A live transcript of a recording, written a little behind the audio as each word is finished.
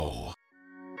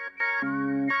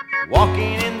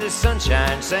Walking in the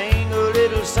sunshine, sing a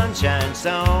little sunshine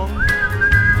song.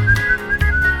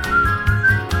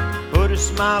 Put a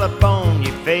smile upon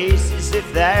your face as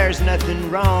if there's nothing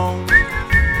wrong.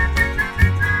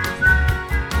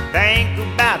 Think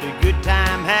about a good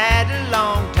time had a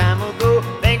long time ago.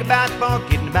 Think about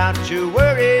forgetting about your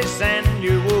worries and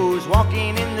your woes.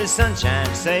 Walking in the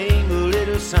sunshine, sing a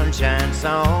little sunshine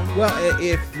song. Well,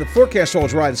 if the forecast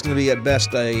holds right, it's going to be at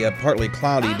best a partly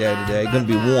cloudy day today. Going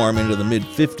to be warm into the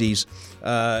mid-50s.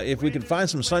 If we could find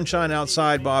some sunshine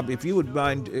outside, Bob, if you would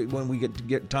mind, when we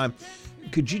get time,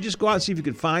 could you just go out and see if you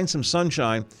could find some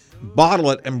sunshine,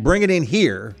 bottle it, and bring it in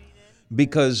here,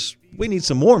 because we need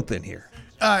some warmth in here.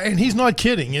 And he's not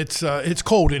kidding. It's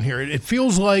cold in here. It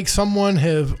feels like someone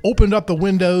have opened up the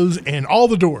windows and all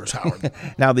the doors, Howard.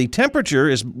 Now, the temperature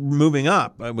is moving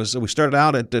up. We started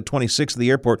out at 26 at the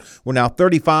airport. We're now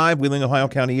 35, Wheeling, Ohio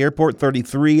County Airport,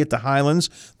 33 at the Highlands,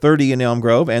 30 in Elm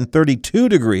Grove, and 32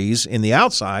 degrees in the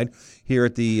outside here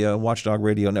at the Watchdog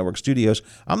Radio Network studios.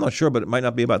 I'm not sure, but it might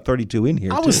not be about 32 in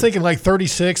here, I was thinking like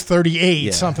 36,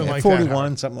 38, something like 41, that.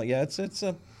 41, something like that.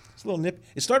 Yeah, it's a little nip.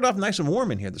 It started off nice and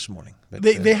warm in here this morning. But,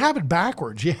 they have it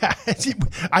backwards, yeah.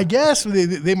 I guess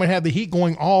they might have the heat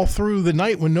going all through the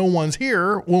night when no one's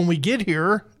here. When we get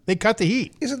here, they cut the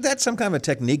heat. Isn't that some kind of a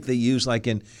technique they use, like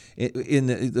in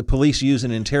the police use in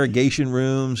interrogation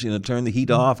rooms? Turn the heat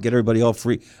off, get everybody all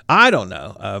free. I don't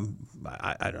know.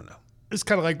 I don't know. It's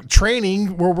kind of like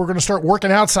training where we're going to start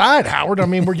working outside, Howard. I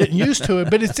mean, we're getting used to it,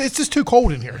 but it's just too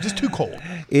cold in here. Just too cold.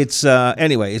 It's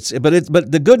anyway. But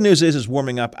the good news is it's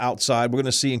warming up outside. We're going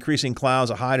to see increasing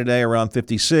clouds. A high today around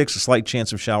 56. A slight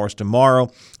chance of showers tomorrow,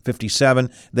 57.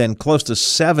 Then close to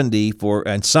 70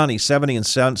 and sunny. 70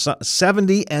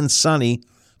 and sunny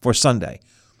for Sunday.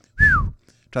 Whew.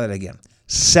 Try that again.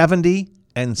 70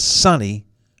 and sunny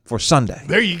for Sunday.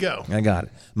 There you go. I got it.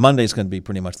 Monday's going to be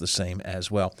pretty much the same as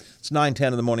well. It's 9:10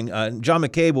 in the morning. John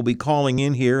McCabe will be calling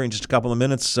in here in just a couple of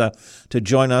minutes to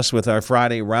join us with our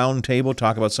Friday roundtable,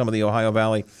 talk about some of the Ohio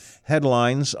Valley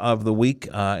headlines of the week.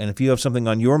 And if you have something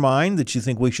on your mind that you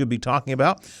think we should be talking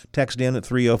about, text in at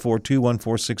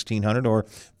 304-214-1600 or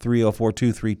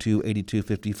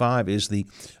 304-232-8255 is the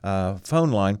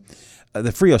phone line.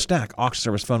 The Frio Stack auction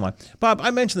service phone line. Bob,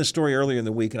 I mentioned this story earlier in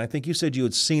the week, and I think you said you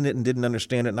had seen it and didn't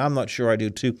understand it, and I'm not sure I do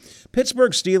too.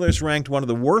 Pittsburgh Steelers ranked one of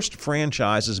the worst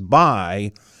franchises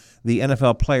by the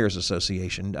NFL Players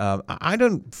Association. I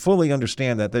don't fully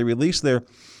understand that. They released their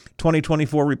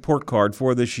 2024 report card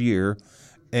for this year,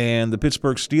 and the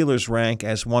Pittsburgh Steelers rank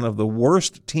as one of the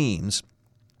worst teams.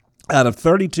 Out of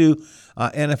 32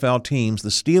 NFL teams, the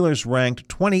Steelers ranked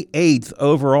 28th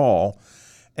overall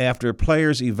after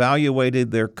players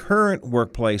evaluated their current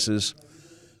workplaces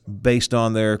based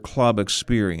on their club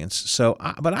experience. So,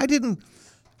 but I didn't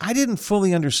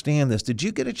fully understand this. Did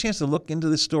you get a chance to look into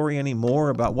this story any more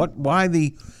about why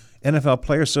the NFL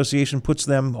Players Association puts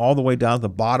them all the way down at the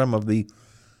bottom of the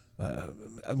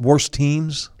worst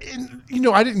teams?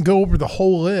 I didn't go over the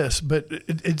whole list, but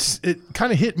it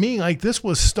kind of hit me like this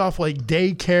was stuff like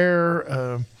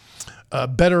daycare,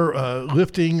 better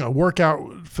lifting,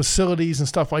 workout facilities and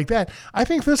stuff like that. I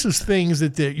think this is things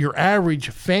that your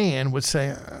average fan would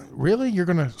say, really? You're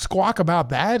going to squawk about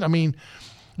that? I mean,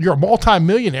 you're a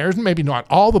multi-millionaire, maybe not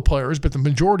all the players, but the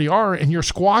majority are, and you're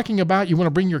squawking about you want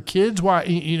to bring your kids, why?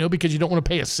 Because you don't want to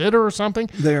pay a sitter or something?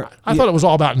 I thought it was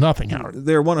all about nothing, Howard.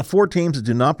 They're one of four teams that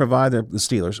do not provide the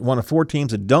Steelers, one of four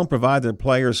teams that don't provide their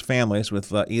players' families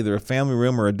with either a family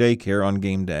room or a daycare on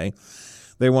game day.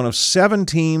 They're one of 7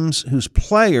 teams whose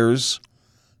players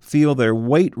feel their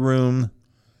weight room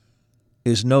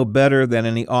is no better than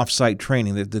any off-site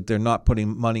training, that they're not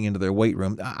putting money into their weight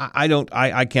room.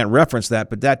 I can't reference that,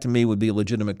 but that to me would be a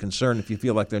legitimate concern if you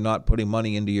feel like they're not putting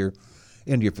money into your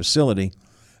facility.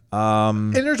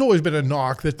 And there's always been a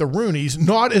knock that the Rooneys,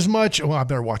 not as much, well, I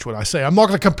better watch what I say. I'm not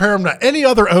going to compare them to any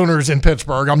other owners in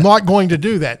Pittsburgh. I'm not going to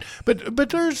do that. But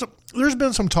there's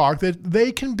been some talk that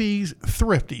they can be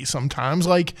thrifty sometimes.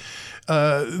 Like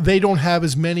they don't have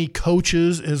as many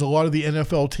coaches as a lot of the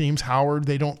NFL teams, Howard.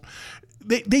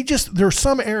 There's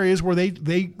some areas where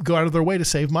they go out of their way to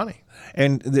save money.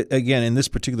 And again, in this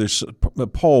particular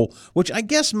poll, which I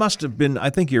guess must have been, I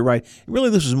think you're right, really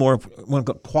this was more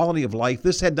quality of life.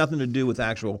 This had nothing to do with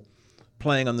actual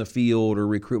playing on the field or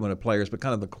recruitment of players, but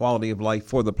kind of the quality of life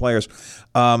for the players.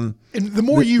 And the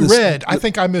more you read, I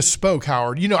think I misspoke,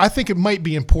 Howard. I think it might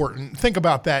be important. Think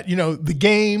about that. The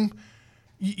game,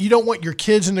 you don't want your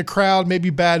kids in the crowd,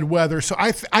 maybe bad weather. So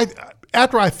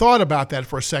after I thought about that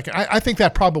for a second, I think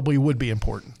that probably would be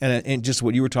important. And just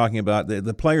what you were talking about,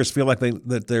 the players feel like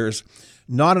that there's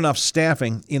not enough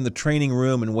staffing in the training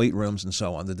room and weight rooms and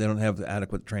so on, that they don't have the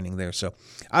adequate training there. So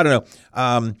I don't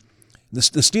know. The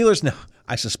Steelers, now,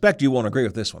 I suspect you won't agree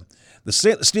with this one. The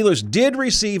Steelers did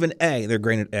receive an A. They're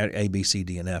graded at A, B, C,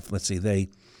 D, and F. Let's see. They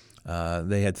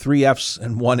had 3 Fs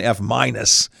and 1 F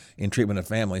minus in treatment of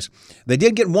families. They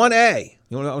did get 1 A.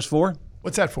 You know what that was for?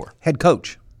 What's that for? Head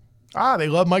coach. They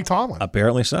love Mike Tomlin.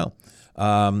 Apparently so.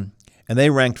 And they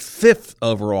ranked 5th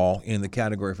overall in the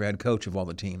category for head coach of all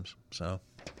the teams. So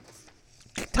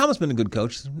Tomlin's been a good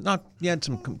coach. He had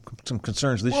some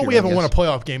concerns this year. Well, we haven't won a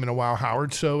playoff game in a while,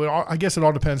 Howard, so I guess it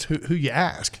all depends who you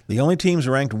ask. The only teams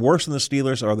ranked worse than the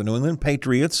Steelers are the New England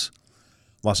Patriots,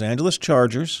 Los Angeles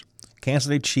Chargers, Kansas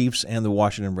City Chiefs, and the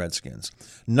Washington Redskins.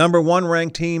 Number 1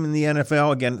 ranked team in the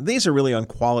NFL. Again, these are really on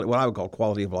quality, what I would call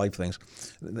quality of life things.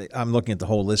 I'm looking at the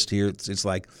whole list here. It's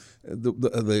like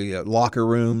the locker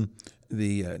room,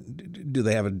 do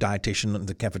they have a dietitian in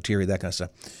the cafeteria, that kind of stuff.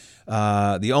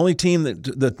 The only team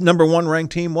the number 1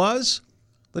 ranked team was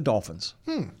the Dolphins.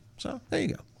 So there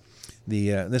you go.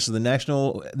 This is the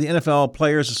NFL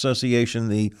Players Association,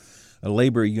 the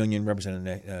labor union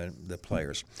representing the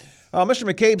players. Mr.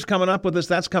 McCabe's coming up with us.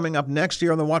 That's coming up next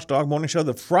here on the Watchdog Morning Show.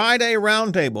 The Friday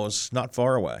Roundtable is not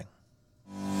far away.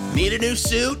 Need a new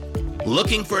suit?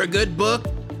 Looking for a good book?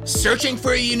 Searching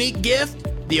for a unique gift?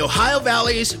 The Ohio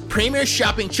Valley's premier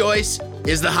shopping choice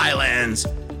is the Highlands.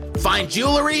 Find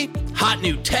jewelry, hot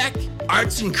new tech,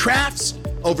 arts and crafts,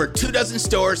 over 24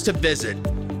 stores to visit.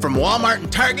 From Walmart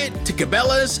and Target to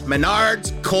Cabela's,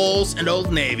 Menards, Kohl's, and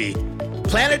Old Navy.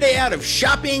 Plan a day out of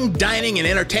shopping, dining, and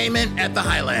entertainment at the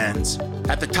Highlands.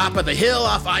 At the top of the hill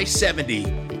off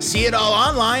I-70. See it all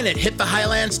online at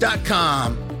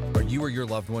hitthehighlands.com. Are you or your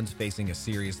loved ones facing a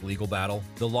serious legal battle?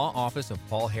 The law office of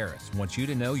Paul Harris wants you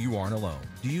to know you aren't alone.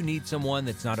 Do you need someone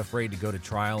that's not afraid to go to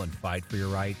trial and fight for your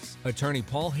rights? Attorney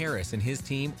Paul Harris and his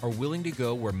team are willing to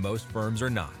go where most firms are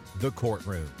not. The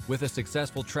courtroom. With a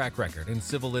successful track record in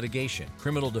civil litigation,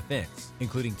 criminal defense,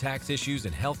 including tax issues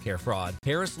and healthcare fraud,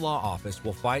 Harris Law Office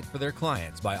will fight for their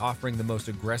clients by offering the most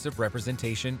aggressive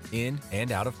representation in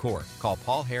and out of court. Call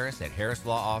Paul Harris at Harris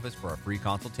Law Office for a free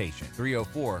consultation.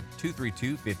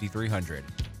 304-232-5300.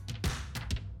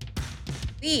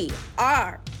 We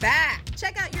are back.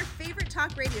 Check out your favorite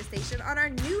talk radio station on our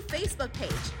new Facebook page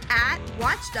at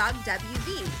Watchdog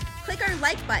WV. Click our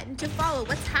like button to follow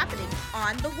what's happening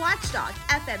on the Watchdog,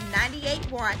 FM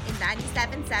 98.1 and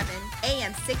 97.7,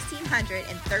 AM 1600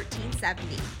 and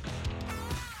 1370.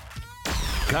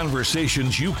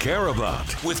 Conversations you care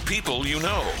about with people you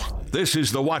know. This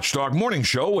is the Watchdog Morning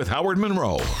Show with Howard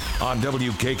Monroe on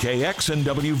WKKX and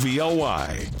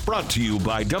WVLY. Brought to you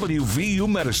by WVU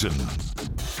Medicine.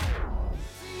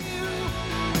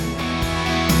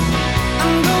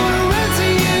 I'm gonna run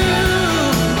to you,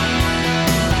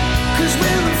 'cause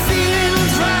when the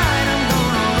feeling's right, I'm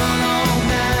gonna run all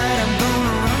night, I'm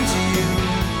gonna run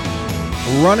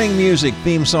to you. Running music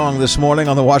theme song this morning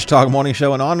on the Watchdog Morning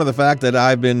Show, in honor of the fact that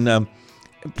I've been,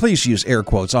 please use air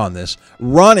quotes on this,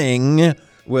 running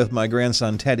with my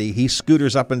grandson Teddy. He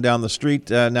scooters up and down the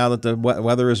street now that the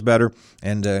weather is better,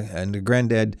 and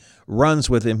Granddad runs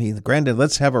with him. Granddad,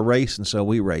 let's have a race, and so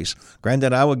we race.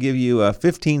 Granddad, I will give you a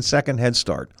 15-second head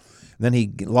start. And then he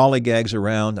lollygags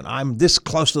around, and I'm this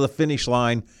close to the finish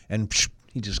line, and psh,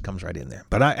 he just comes right in there.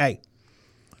 But at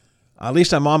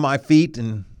least I'm on my feet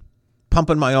and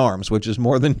pumping my arms, which is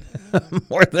more than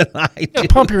I do. Yeah,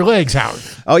 pump your legs, Howard.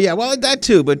 Oh yeah, well that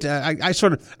too. But I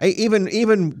sort of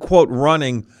even quote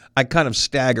running, I kind of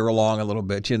stagger along a little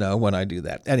bit, when I do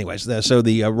that. Anyways, so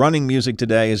the running music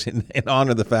today is in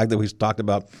honor of the fact that we talked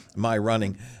about my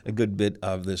running a good bit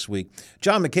of this week.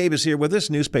 John McCabe is here with us,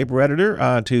 newspaper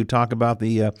editor, to talk about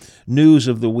the news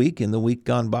of the week and the week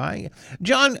gone by.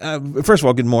 John, first of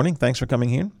all, good morning. Thanks for coming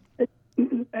here.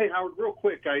 Hey Howard, real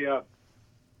quick,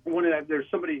 there's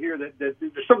somebody here there's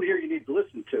somebody here you need to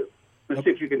listen to. Let's see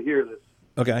if you can hear this.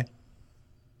 Okay.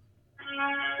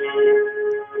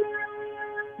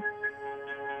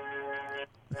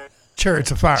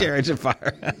 Chariots of Fire. Chariots of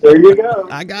Fire. There you go.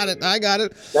 I got it. That's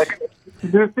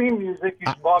new theme music.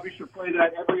 Bobby should play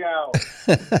that every hour.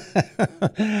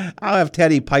 I'll have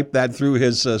Teddy pipe that through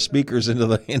his speakers into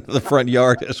the front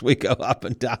yard as we go up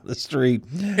and down the street.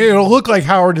 It'll look like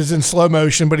Howard is in slow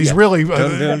motion, but he's really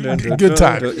good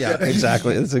time. Yeah,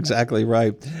 exactly. That's exactly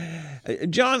right.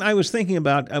 John, I was thinking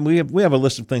about, and we have a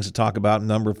list of things to talk about, a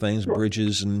number of things,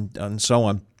 bridges and so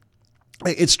on.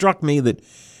 It struck me that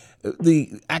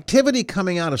the activity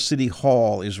coming out of City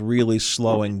Hall is really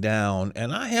slowing down,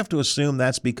 and I have to assume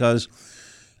that's because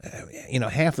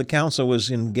half the council was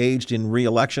engaged in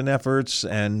re-election efforts,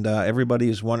 and everybody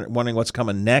is wondering what's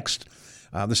coming next.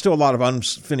 There's still a lot of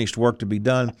unfinished work to be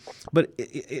done, but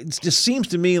it just seems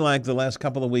to me like the last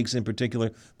couple of weeks in particular,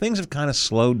 things have kind of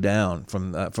slowed down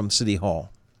from City Hall.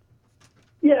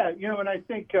 Yeah, and I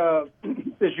think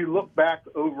as you look back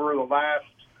over the last,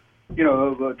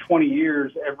 20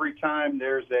 years, every time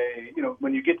there's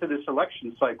when you get to this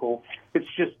election cycle, it's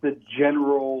just the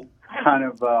general kind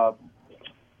of,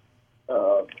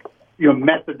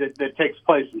 method that takes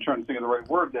place. I'm trying to think of the right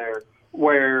word there,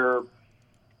 where,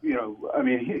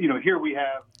 here we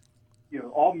have,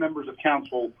 all members of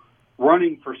council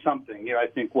running for something. I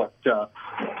think 4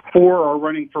 are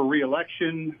running for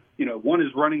re-election. 1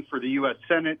 is running for the U.S.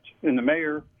 Senate and the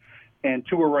mayor, and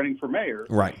 2 are running for mayor.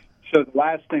 Right. So the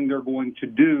last thing they're going to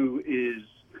do is,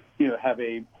 have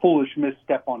a foolish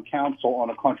misstep on council on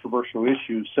a controversial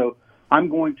issue. So I'm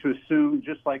going to assume,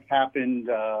 just like happened,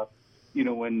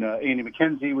 when Andy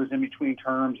McKenzie was in between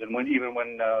terms, and when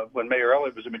Mayor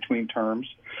Elliott was in between terms,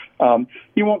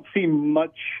 you won't see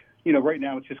much. Right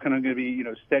now it's just kind of going to be,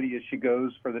 steady as she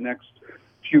goes for the next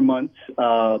few months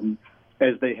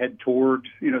as they head toward,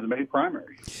 the May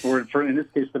primary, or in this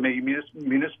case, the May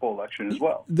municipal election as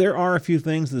well. There are a few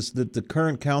things that the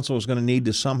current council is going to need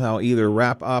to somehow either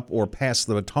wrap up or pass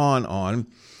the baton on.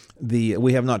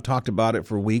 We have not talked about it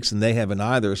for weeks, and they haven't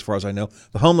either, as far as I know.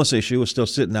 The homeless issue is still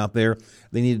sitting out there.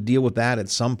 They need to deal with that at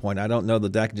some point. I don't know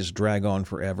that can just drag on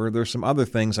forever. There's some other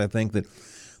things I think that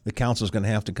the council is going to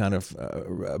have to kind of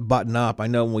button up. I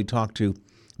know when we talked to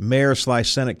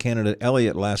Mayor/Senate candidate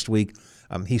Elliott last week,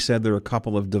 he said there are a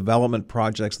couple of development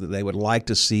projects that they would like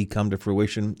to see come to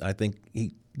fruition. I think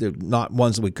they're not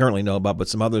ones that we currently know about, but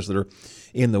some others that are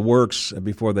in the works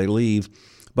before they leave.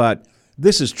 But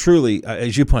this is truly,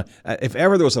 as you point, if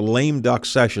ever there was a lame duck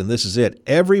session, this is it.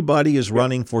 Everybody is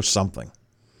running for something.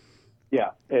 Yeah,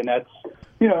 and that's,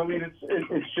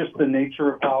 it's just the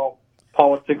nature of how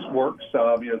politics works.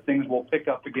 Things will pick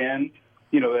up again,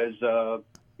 as,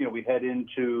 we head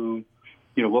into,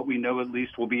 what we know at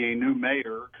least will be a new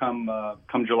mayor come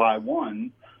July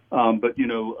 1. But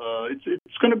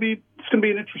it's going to be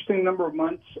an interesting number of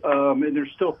months, and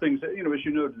there's still things that, as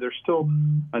you know, there's still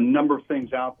a number of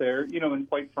things out there, and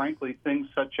quite frankly, things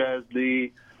such as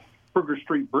the Kruger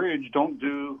Street Bridge don't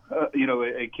do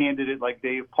a candidate like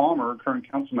Dave Palmer,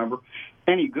 current council member,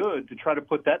 any good to try to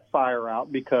put that fire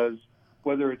out, because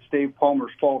whether it's Dave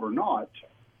Palmer's fault or not,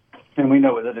 and we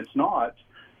know that it's not,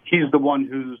 he's the one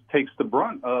who takes the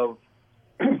brunt of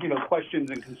questions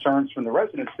and concerns from the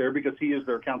residents there, because he is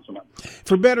their council member.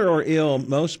 For better or ill,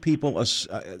 most people,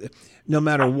 no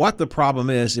matter what the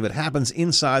problem is, if it happens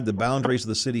inside the boundaries of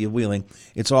the city of Wheeling,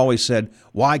 it's always said,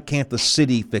 why can't the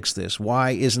city fix this?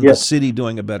 Why isn't the city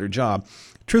doing a better job?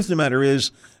 Truth of the matter is,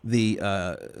 the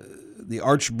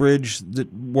Arch Bridge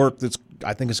work that's,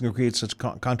 I think, is going to create such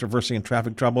controversy and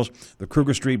traffic troubles, the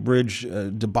Kruger Street Bridge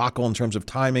debacle in terms of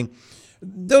timing,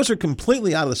 those are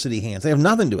completely out of the city hands. They have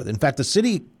nothing to do with it. In fact, the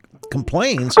city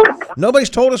complains,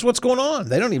 nobody's told us what's going on.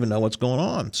 They don't even know what's going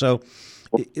on. So,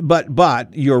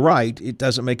 but you're right. It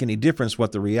doesn't make any difference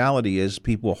what the reality is.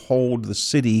 People hold the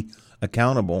city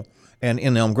accountable. And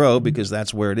in Elm Grove, because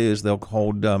that's where it is, they'll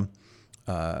hold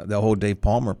Dave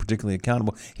Palmer particularly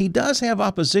accountable. He does have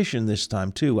opposition this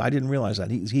time, too. I didn't realize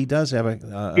that. He does have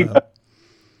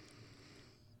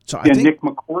so I think Nick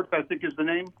McCourt, I think, is the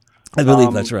name. I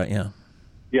believe that's right, yeah.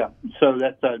 Yeah, so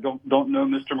that's don't know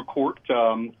Mr. McCourt,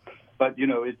 but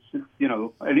it's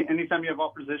anytime you have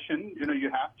opposition, you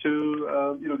have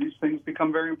to these things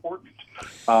become very important.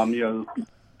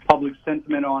 Public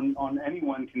sentiment on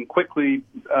anyone can quickly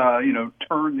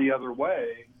turn the other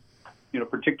way.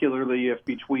 Particularly if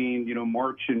between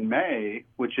March and May,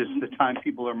 which is the time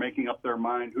people are making up their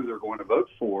mind who they're going to vote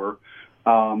for.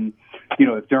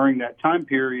 If during that time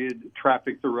period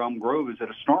traffic through Elm Grove is at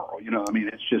a snarl,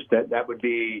 it's just that would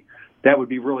be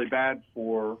really bad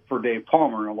for Dave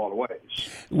Palmer in a lot of ways.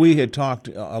 We had talked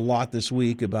a lot this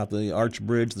week about the Arch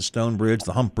Bridge, the Stone Bridge,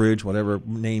 the Hump Bridge, whatever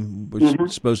name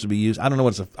was supposed to be used. I don't know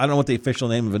what the official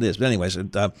name of it is, but anyways,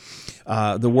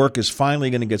 the work is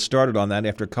finally going to get started on that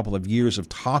after a couple of years of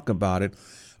talk about it.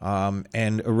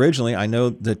 And originally, I know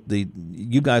that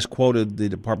you guys quoted the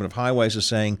Department of Highways as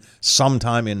saying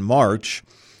sometime in March,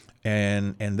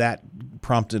 and that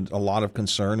prompted a lot of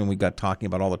concern, and we got talking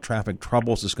about all the traffic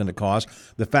troubles it's going to cause.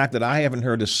 The fact that I haven't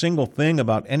heard a single thing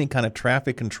about any kind of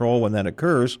traffic control when that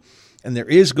occurs, and there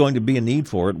is going to be a need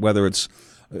for it, whether it's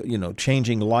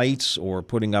changing lights or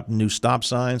putting up new stop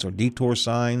signs or detour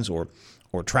signs or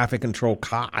or traffic control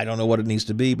cop. I don't know what it needs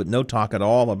to be, but no talk at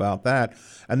all about that.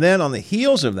 And then on the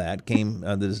heels of that came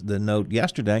the note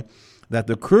yesterday that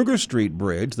the Kruger Street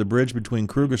Bridge, the bridge between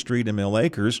Kruger Street and Mill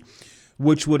Acres,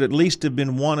 which would at least have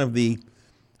been one of the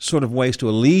sort of ways to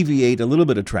alleviate a little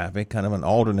bit of traffic, kind of an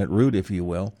alternate route, if you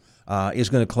will, is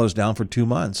going to close down for 2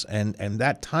 months. And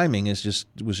that timing was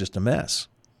just a mess.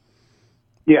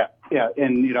 Yeah.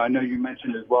 And, I know you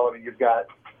mentioned as well, I mean, you've got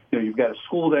a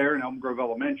school there in Elm Grove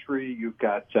Elementary. You've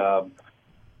got,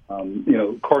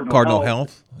 Cardinal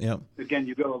Health. Yeah. Again,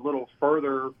 you go a little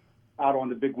further out on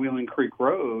the Big Wheeling Creek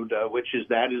Road, which is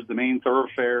the main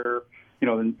thoroughfare,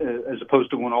 as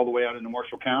opposed to going all the way out into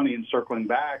Marshall County and circling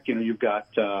back. You've got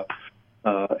one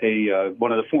of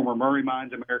the former Murray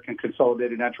mines, American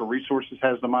Consolidated Natural Resources,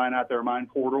 has the mine out there, Mine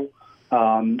Portal.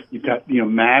 You've got,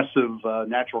 massive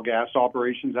natural gas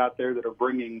operations out there that are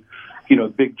bringing,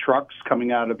 big trucks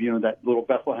coming out of, that little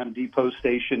Bethlehem Depot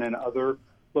station and other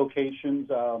locations.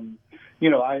 I'm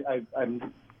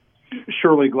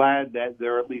surely glad that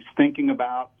they're at least thinking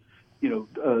about,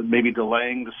 maybe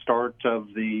delaying the start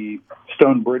of the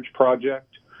Stone Bridge project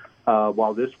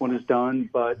while this one is done.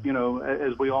 But,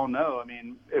 as we all know, I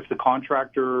mean, if the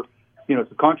contractor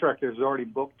is already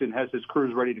booked and has his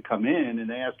crews ready to come in and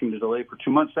they ask him to delay for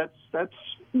 2 months, that's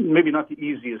maybe not the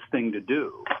easiest thing to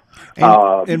do.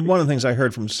 And one of the things I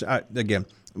heard from, again,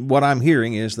 what I'm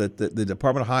hearing is that the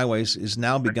Department of Highways is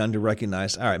now begun to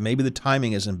recognize, all right, maybe the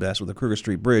timing isn't best with the Kruger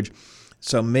Street Bridge,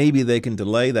 so maybe they can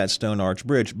delay that Stone Arch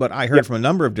Bridge. But I heard from a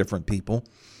number of different people,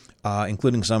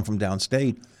 including some from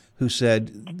downstate, who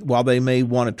said while they may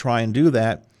want to try and do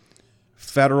that,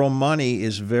 federal money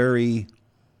is very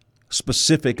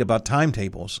specific about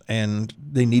timetables, and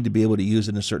they need to be able to use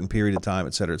it in a certain period of time,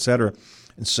 et cetera, et cetera.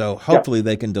 And so hopefully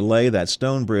they can delay that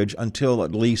Stone Bridge until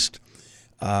at least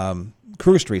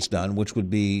Kruger Street's done, which would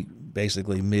be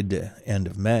basically mid to end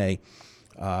of May.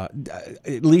 At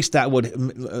least that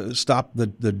would stop the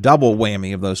double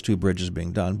whammy of those two bridges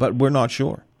being done, but we're not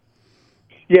sure.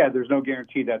 Yeah, there's no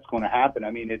guarantee that's going to happen.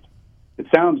 I mean, it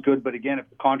sounds good, but again, if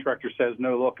the contractor says,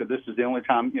 no, look, this is the only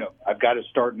time, I've got to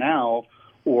start now,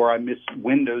 or I miss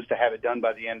windows to have it done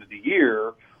by the end of the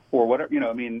year, or whatever,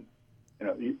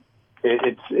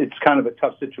 it's kind of a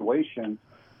tough situation,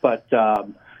 but,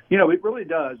 it really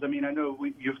does. I mean, I know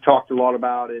you've talked a lot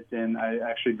about it, and I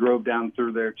actually drove down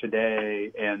through there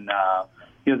today, and,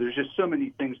 there's just so many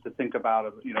things to think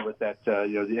about, with that,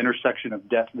 the intersection of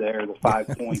death there, the 5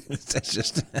 points, that's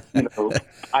just,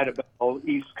 Ida Bell,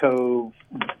 East Cove,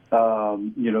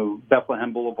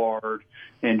 Bethlehem Boulevard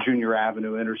and Junior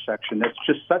Avenue intersection. That's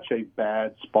just such a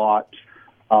bad spot.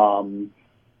 And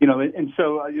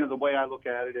so, the way I look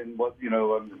at it, and what,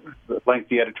 the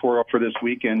lengthy editorial for this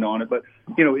weekend on it, but,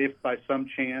 if by some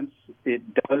chance it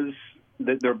does,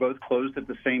 that they're both closed at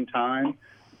the same time,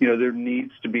 there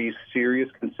needs to be serious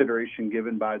consideration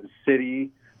given by the city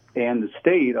and the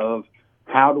state of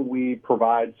how do we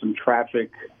provide some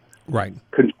traffic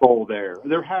control there.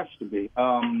 There has to be,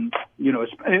 and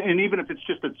even if it's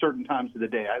just at certain times of the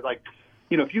day. I like,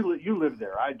 if you live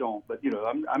there, I don't, but,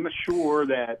 I'm sure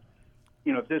that,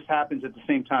 if this happens at the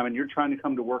same time and you're trying to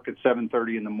come to work at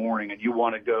 7:30 in the morning and you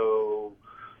want to go,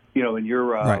 and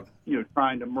you're,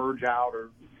 trying to merge out or,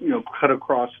 cut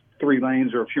across 3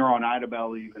 lanes, or if you're on Ida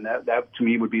Bell even, that to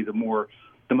me would be the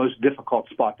most difficult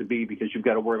spot to be, because you've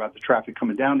got to worry about the traffic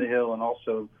coming down the hill and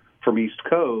also from East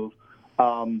Cove.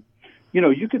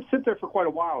 You could sit there for quite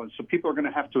a while, and so people are going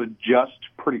to have to adjust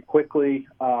pretty quickly.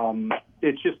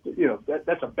 It's just,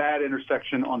 that's a bad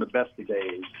intersection on the best of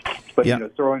days. But,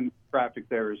 throwing traffic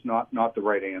there is not the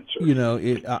right answer.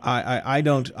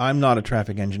 I'm not a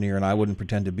traffic engineer, and I wouldn't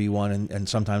pretend to be one. And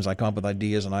sometimes I come up with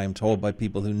ideas, and I am told by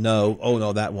people who know, oh,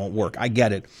 no, that won't work. I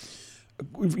get it.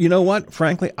 You know what?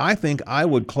 Frankly, I think I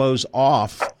would close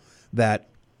off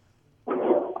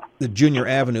the Junior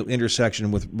Avenue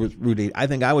intersection with Route 8. I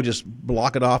think I would just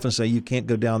block it off and say you can't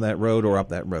go down that road or up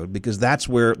that road, because that's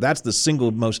the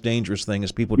single most dangerous thing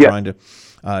is people trying to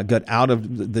get out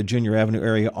of the Junior Avenue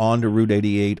area onto Route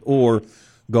 88 or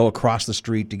go across the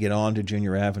street to get onto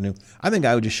Junior Avenue. I think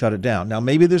I would just shut it down. Now,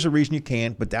 maybe there's a reason you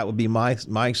can't, but that would be my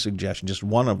suggestion, just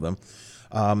one of them.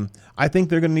 I think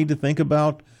they're going to need to think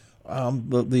about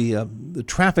the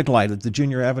traffic light at the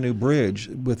Junior Avenue Bridge.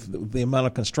 With the amount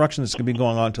of construction that's going to be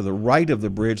going on to the right of the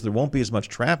bridge, there won't be as much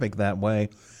traffic that way.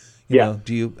 I'm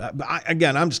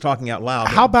just talking out loud.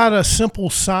 How about a simple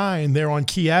sign there on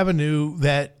Key Avenue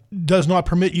that does not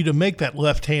permit you to make that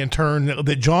left-hand turn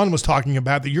that John was talking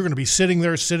about, that you're going to be sitting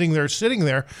there.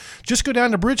 Just go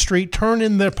down to Bridge Street, turn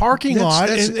in the parking lot,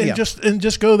 and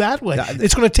just go that way.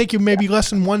 It's going to take you maybe less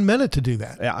than 1 minute to do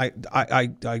that.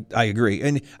 I agree.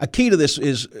 And a key to this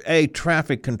is,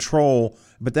 traffic control,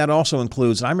 but that also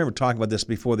includes, and I remember talking about this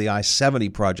before the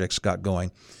I-70 projects got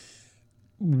going,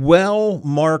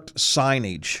 well-marked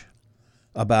signage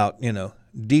about,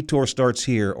 detour starts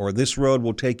here, or this road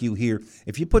will take you here.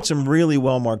 If you put some really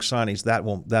well-marked signage,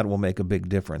 that will make a big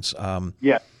difference.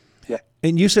 Yeah.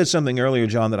 And you said something earlier,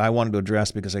 John, that I wanted to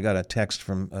address because I got a text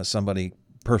from somebody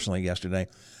personally yesterday.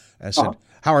 I said,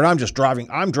 Howard,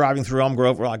 I'm driving through Elm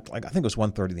Grove, like I think it was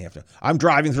 1:30 in the afternoon. I'm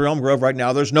driving through Elm Grove right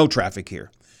now. There's no traffic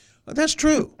here. That's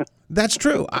true. That's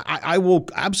true. I will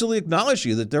absolutely acknowledge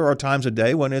you that there are times a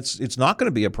day when it's not going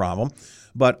to be a problem.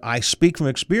 But I speak from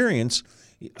experience.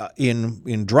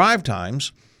 In drive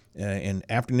times, an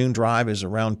afternoon drive is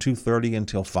around 2:30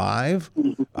 until 5.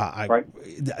 Right.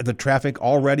 The traffic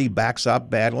already backs up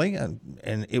badly, and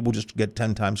it will just get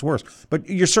 10 times worse. But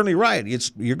you're certainly right.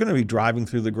 You're going to be driving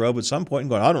through the Grove at some point and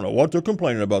going, I don't know what they're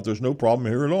complaining about. There's no problem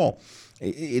here at all.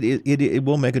 It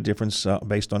will make a difference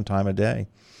based on time of day.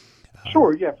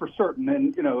 Sure, yeah, for certain.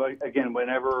 And again,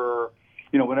 whenever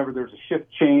there's a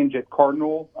shift change at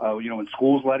Cardinal, when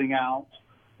school's letting out.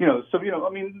 There's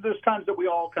times that we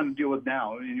all kind of deal with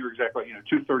now. I mean, you're exactly right.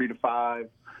 2:30 to 5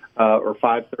 or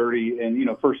 5:30,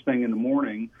 and first thing in the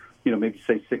morning, maybe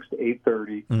say 6 to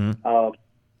 8:30. Mm-hmm.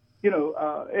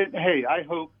 And hey, I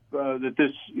hope that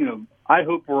this, I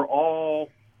hope we're all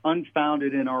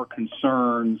unfounded in our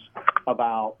concerns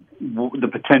about the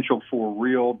potential for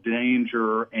real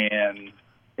danger and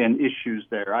issues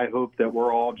there. I hope that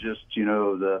we're all just,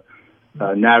 the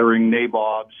nattering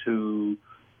nabobs who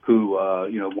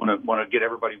want to get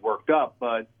everybody worked up,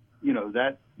 but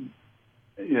when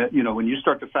you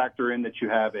start to factor in that you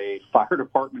have a fire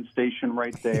department station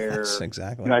right there. Yes,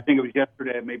 exactly. I think it was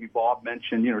yesterday. Maybe Bob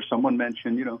mentioned, someone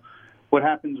mentioned, what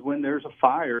happens when there's a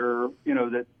fire.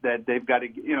 That they've got to.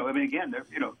 Again,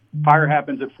 fire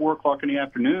happens at 4:00 in the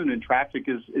afternoon, and traffic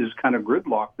is kind of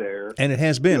gridlocked there. And it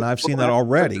has been. I've seen that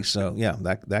already. So yeah,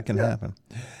 that can happen.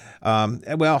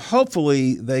 Well,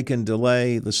 hopefully they can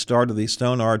delay the start of the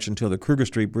Stone Arch until the Kruger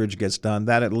Street Bridge gets done.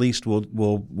 That at least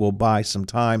will buy some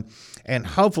time, and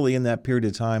hopefully in that period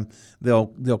of time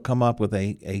they'll come up with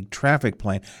a traffic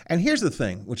plan. And here's the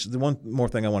thing, which is the one more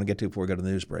thing I want to get to before we go to the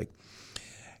news break.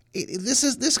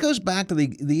 This goes back to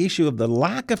the issue of the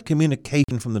lack of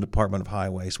communication from the Department of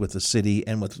Highways with the city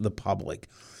and with the public.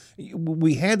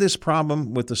 We had this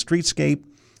problem with the streetscape.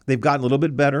 They've gotten a little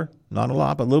bit better, not a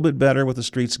lot, but a little bit better with the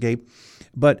streetscape.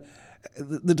 But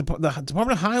the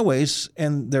Department of Highways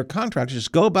and their contractors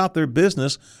just go about their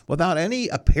business without any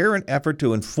apparent effort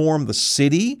to inform the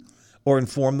city or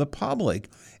inform the public.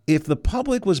 If the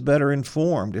public was better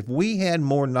informed, if we had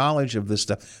more knowledge of this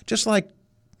stuff, just like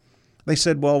they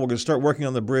said, well, we're going to start working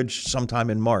on the bridge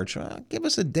sometime in March. Give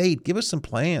us a date. Give us some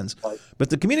plans. Right. But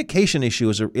the communication issue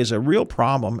is a real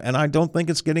problem, and I don't think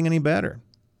it's getting any better.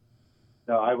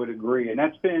 No, I would agree. And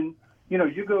that's been,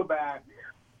 you go back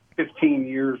 15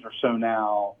 years or so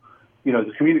now,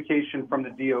 the communication from the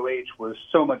DOH was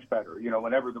so much better.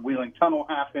 Whenever the Wheeling Tunnel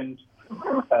happened,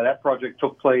 that project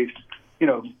took place,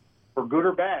 for good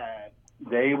or bad,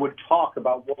 they would talk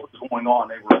about what was going on.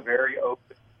 They were very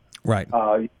open. Right.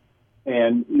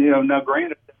 And, now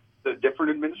granted, the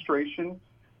different administration,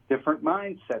 different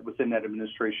mindset within that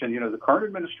administration. The current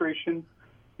administration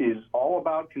is all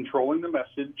about controlling the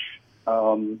message,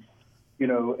 and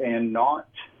not,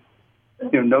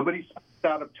 nobody speaks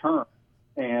out of turn.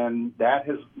 And that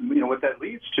has, what that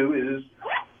leads to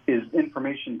is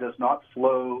information does not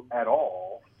flow at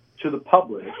all to the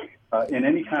public in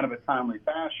any kind of a timely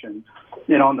fashion.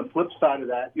 And on the flip side of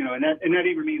that, and that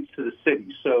even means to the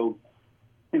city. So,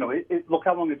 look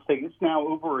how long it's taken. It's now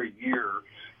over a year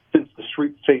since the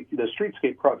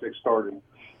streetscape project started,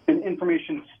 and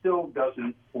information still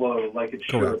doesn't flow like it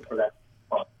should for that.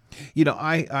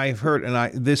 I've heard,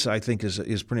 and this I think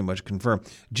is pretty much confirmed.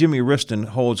 Jimmy Riston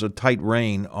holds a tight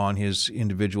rein on his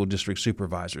individual district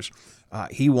supervisors.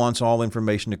 He wants all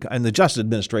information to, and the Justice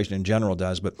Administration in general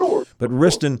does, but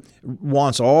Riston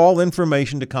wants all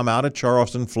information to come out of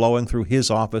Charleston, flowing through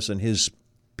his office and his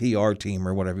PR team,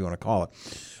 or whatever you want to call it,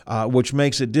 which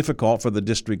makes it difficult for the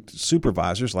district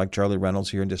supervisors like Charlie Reynolds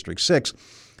here in District 6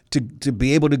 to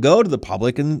be able to go to the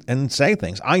public and say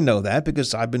things. I know that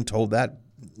because I've been told that,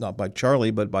 not by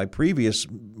Charlie, but by previous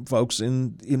folks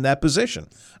in that position.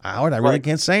 Howard, I really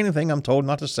can't say anything. I'm told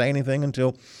not to say anything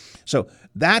until. So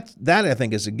that I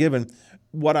think is a given.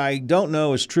 what I don't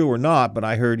know is true or not, but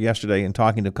I heard yesterday in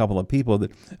talking to a couple of people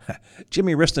that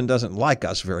Jimmy Riston doesn't like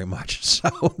us very much, so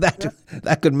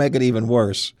that could make it even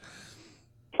worse.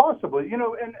 Possibly, and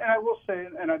I will say,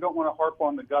 and I don't want to harp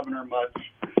on the governor much,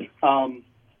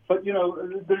 but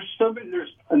there's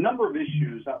a number of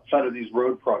issues outside of these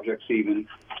road projects even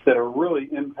that are really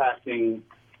impacting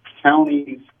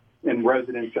counties and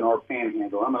residents in our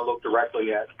panhandle. I'm going to look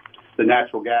directly at the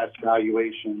natural gas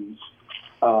valuations.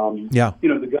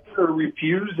 The governor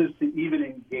refuses to even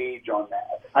engage on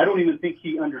that. I don't even think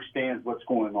he understands what's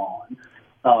going on.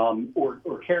 Or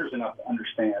cares enough to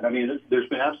understand. I mean, there's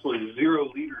been absolutely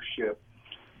zero leadership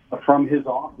from his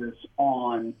office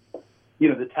on,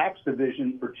 the tax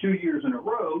division for 2 years in a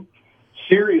row,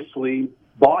 seriously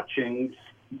botching,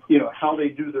 how they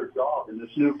do their job in this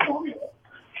new formula.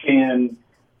 And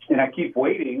I keep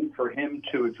waiting for him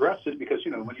to address it because,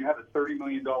 when you have a $30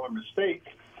 million mistake,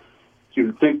 you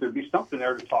would think there'd be something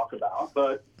there to talk about.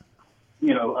 But,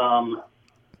 and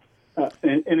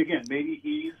again, maybe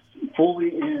he's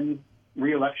fully in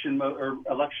re-election mode or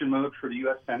election mode for the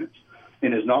U.S. Senate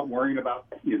and is not worrying about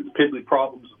the piddly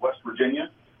problems of West Virginia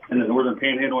and the Northern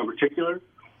Panhandle in particular.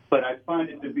 But I find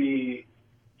it to be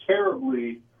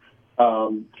terribly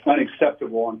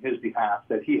unacceptable on his behalf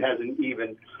that he hasn't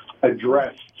even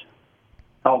addressed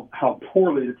how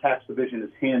poorly the tax division has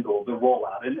handled the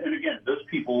rollout. And again, those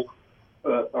people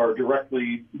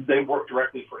they work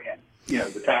directly for him,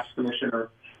 the tax commissioner,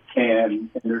 and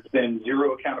there's been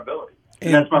zero accountability.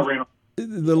 And that's my rant.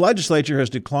 The legislature has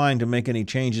declined to make any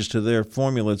changes to their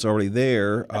formula. It's already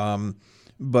there,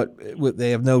 but they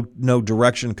have no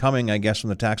direction coming, I guess, from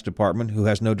the tax department, who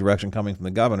has no direction coming from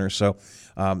the governor. So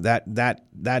that's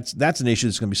an issue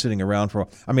that's going to be sitting around for.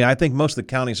 I mean, I think most of the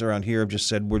counties around here have just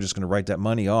said we're just going to write that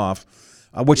money off,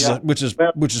 which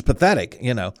is pathetic,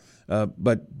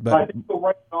 But I think we'll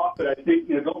write it off. But I think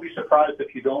don't be surprised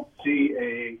if you don't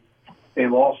see a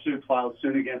lawsuit filed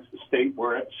soon against the state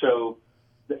so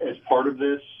as part of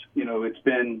this, it's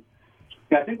been.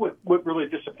 I think what really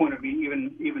disappointed me,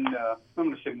 even I'm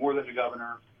going to say more than the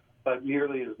governor, but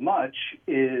nearly as much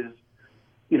is,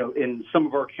 in some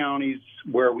of our counties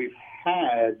where we've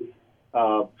had,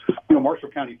 Marshall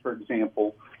County, for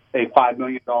example, a $5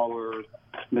 million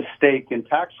mistake in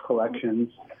tax collections,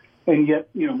 and yet,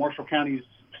 Marshall County's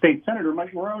state senator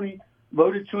Mike Maroney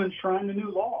voted to enshrine the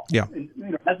new law. Yeah, and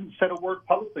hasn't said a word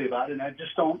publicly about it. And I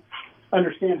just don't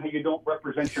understand how you don't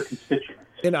represent your constituents.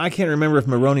 And I can't remember if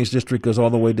Maroney's district goes all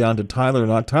the way down to Tyler or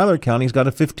not. Tyler County's got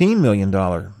a $15 million.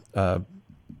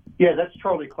 Yeah, that's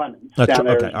Charlie Clemens down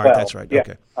there. Okay, as all well. right, that's right. Yeah.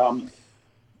 Okay.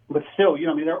 But still,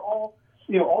 they're all,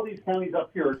 all these counties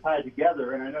up here are tied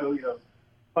together. And I know,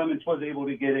 Clemens was able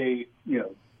to get a,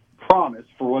 promise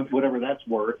for whatever that's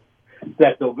worth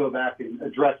that they'll go back and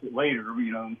address it later,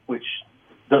 which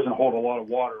doesn't hold a lot of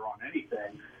water on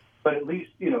anything. But at least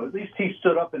he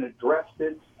stood up and addressed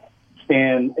it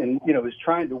and is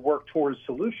trying to work towards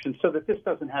solutions so that this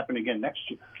doesn't happen again next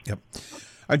year. Yep. All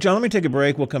right, John, let me take a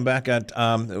break. We'll come back at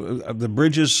the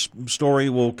Bridges story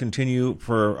will continue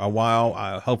for a while.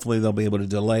 Hopefully they'll be able to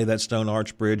delay that Stone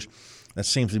Arch Bridge. That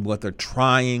seems to be what they're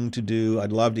trying to do.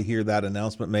 I'd love to hear that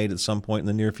announcement made at some point in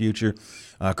the near future.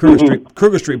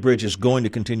 Kruger Street Bridge is going to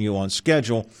continue on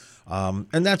schedule.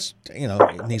 And that's,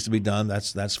 it needs to be done.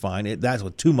 That's fine. That's a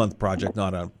 2-month project,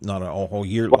 not a whole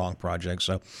year-long project.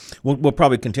 So we'll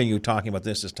probably continue talking about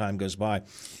this as time goes by.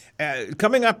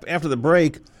 Coming up after the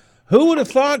break, who would have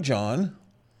thought, John,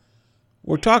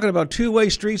 we're talking about two-way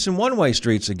streets and one-way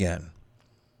streets again?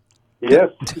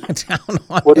 Yes.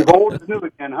 What is old is new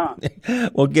again, huh?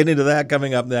 We'll get into that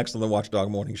coming up next on the Watchdog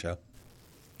Morning Show.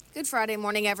 Good Friday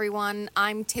morning, everyone.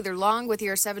 I'm Taylor Long with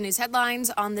your 7 News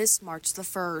headlines on this March the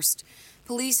 1st.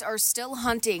 Police are still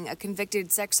hunting a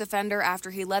convicted sex offender after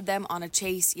he led them on a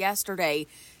chase yesterday.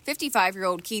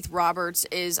 55-year-old Keith Roberts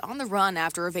is on the run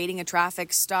after evading a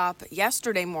traffic stop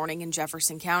yesterday morning in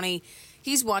Jefferson County.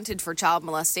 He's wanted for child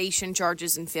molestation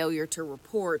charges and failure to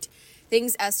report.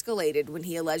 Things escalated when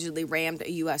he allegedly rammed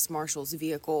a U.S. Marshal's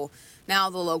vehicle. Now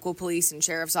the local police and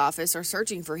sheriff's office are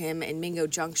searching for him in Mingo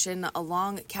Junction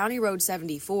along County Road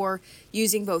 74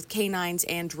 using both canines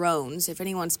and drones. If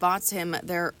anyone spots him,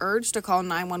 they're urged to call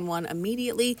 911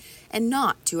 immediately and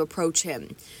not to approach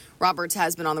him. Roberts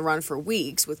has been on the run for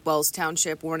weeks, with Wells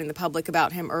Township warning the public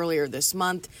about him earlier this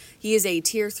month. He is a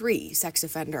Tier 3 sex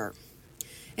offender.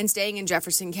 And staying in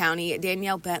Jefferson County,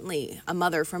 Danielle Bentley, a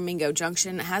mother from Mingo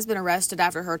Junction, has been arrested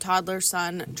after her toddler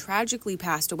son tragically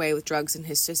passed away with drugs in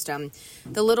his system.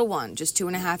 The little one, just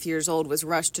 2.5 years old, was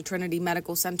rushed to Trinity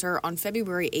Medical Center on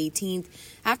February 18th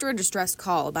after a distressed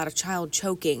call about a child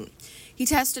choking. He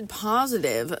tested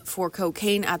positive for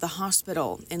cocaine at the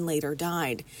hospital and later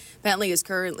died. Bentley is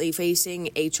currently facing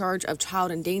a charge of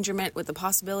child endangerment with the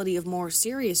possibility of more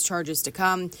serious charges to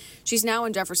come. She's now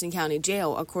in Jefferson County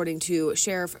Jail, according to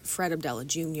Sheriff Fred Abdullah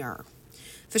Jr.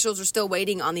 Officials are still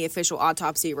waiting on the official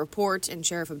autopsy report, and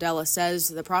Sheriff Abdullah says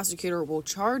the prosecutor will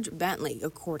charge Bentley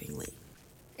accordingly.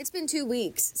 It's been 2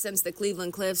 weeks since the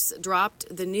Cleveland Cliffs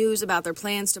dropped the news about their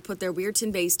plans to put their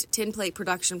Weirton-based tinplate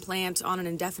production plant on an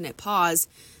indefinite pause.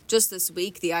 Just this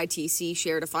week, the ITC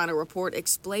shared a final report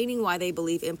explaining why they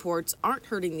believe imports aren't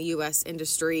hurting the U.S.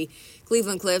 industry.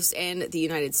 Cleveland Cliffs and the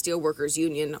United Steelworkers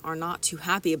Union are not too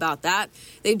happy about that.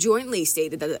 They jointly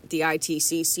stated that the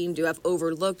ITC seemed to have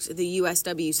overlooked the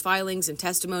USW's filings and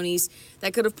testimonies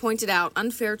that could have pointed out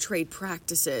unfair trade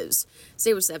practices.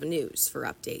 Stay with 7 News for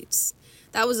updates.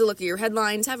 That was a look at your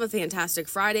headlines. Have a fantastic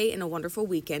Friday and a wonderful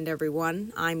weekend,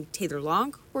 everyone. I'm Taylor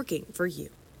Long, working for you.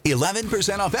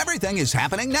 11% off everything is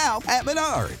happening now at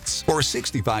Menards. For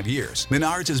 65 years,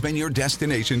 Menards has been your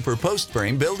destination for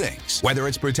post-frame buildings. Whether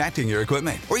it's protecting your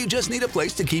equipment or you just need a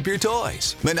place to keep your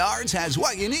toys, Menards has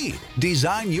what you need.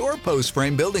 Design your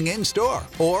post-frame building in-store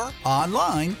or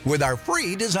online with our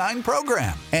free design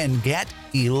program and get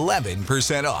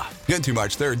 11% off. Good through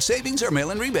March 3rd, savings or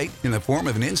mail-in rebate in the form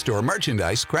of an in-store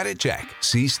merchandise credit check.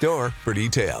 See store for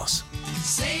details.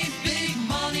 Save big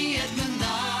money at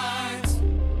Menards.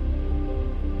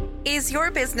 Is your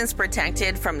business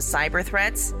protected from cyber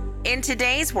threats? In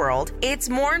today's world, it's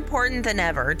more important than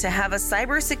ever to have a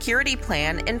cybersecurity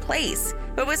plan in place.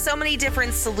 But with so many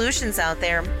different solutions out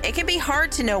there, it can be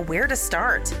hard to know where to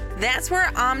start. That's where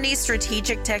Omni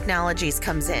Strategic Technologies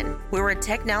comes in. We're a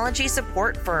technology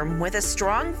support firm with a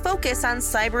strong focus on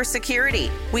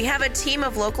cybersecurity. We have a team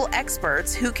of local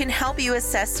experts who can help you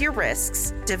assess your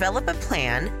risks, develop a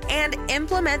plan, and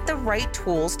implement the right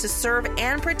tools to serve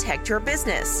and protect your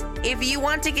business. If you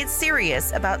want to get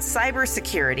serious about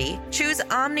cybersecurity, choose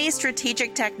Omni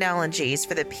Strategic Technologies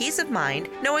for the peace of mind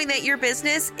knowing that your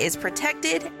business is protected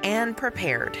and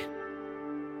prepared.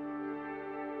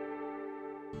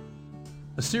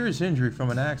 A serious injury from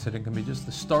an accident can be just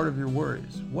the start of your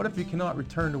worries. What if you cannot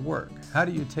return to work? How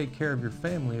do you take care of your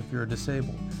family if you're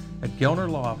disabled? At Gellner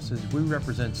Law Offices, we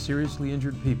represent seriously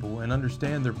injured people and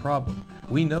understand their problem.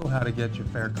 We know how to get you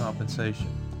fair compensation.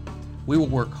 We will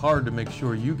work hard to make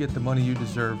sure you get the money you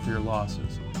deserve for your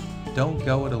losses. Don't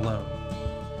go it alone.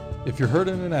 If you're hurt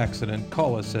in an accident,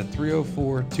 call us at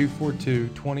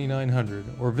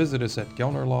 304-242-2900 or visit us at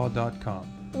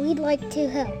GellnerLaw.com. We'd like to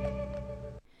help.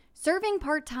 Serving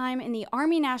part-time in the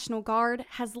Army National Guard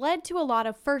has led to a lot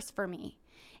of firsts for me.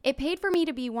 It paid for me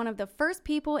to be one of the first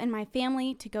people in my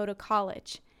family to go to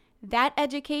college. That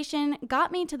education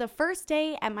got me to the first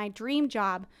day at my dream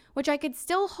job, which I could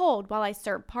still hold while I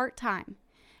served part-time.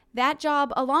 That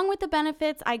job, along with the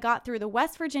benefits I got through the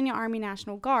West Virginia Army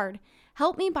National Guard,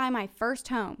 helped me buy my first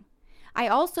home. I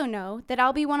also know that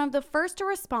I'll be one of the first to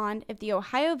respond if the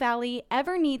Ohio Valley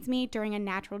ever needs me during a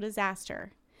natural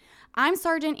disaster. I'm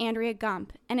Sergeant Andrea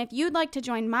Gump, and if you'd like to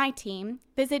join my team,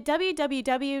 visit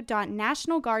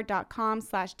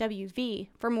www.nationalguard.com/WV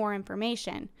for more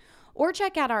information, or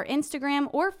check out our Instagram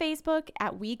or Facebook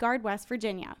at We Guard West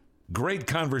Virginia. Great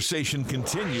conversation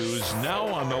continues now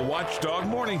on the Watchdog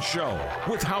Morning Show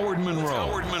with Howard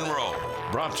Monroe.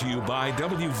 Brought to you by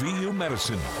WVU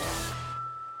Medicine.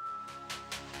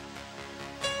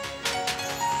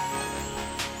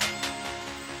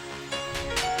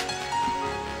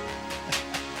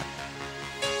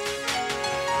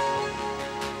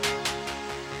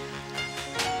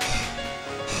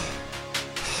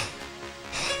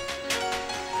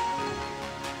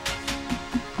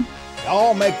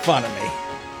 All make fun of me.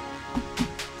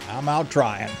 I'm out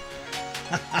trying.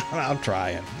 I'm out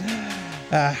trying.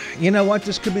 You know what?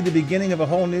 This could be the beginning of a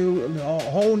whole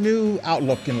new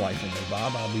outlook in life for me,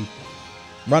 Bob. I'll be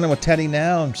running with Teddy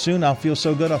now, and soon I'll feel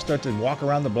so good I'll start to walk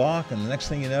around the block, and the next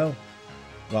thing you know,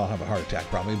 well, I'll have a heart attack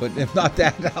probably, but if not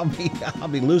that, I'll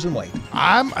be losing weight.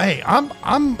 I'm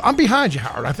behind you,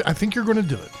 Howard. I think you're going to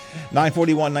do it.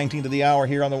 9:41, 19 to the hour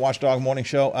here on the Watchdog Morning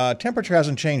Show. Temperature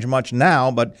hasn't changed much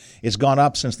now, but it's gone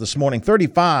up since this morning.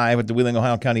 35 at the Wheeling,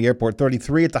 Ohio County Airport,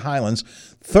 33 at the Highlands,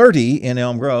 30 in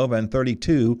Elm Grove, and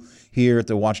 32 here at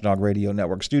the Watchdog Radio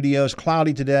Network studios.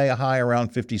 Cloudy today, a high around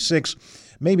 56.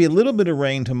 maybe a little bit of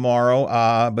rain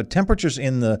tomorrow, but temperatures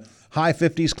in the high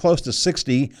 50s, close to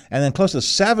 60, and then close to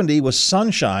 70 with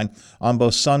sunshine on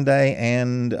both Sunday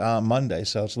and Monday.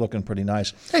 So it's looking pretty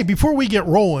nice. Hey, before we get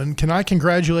rolling, can I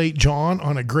congratulate John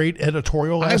on a great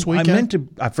editorial last weekend?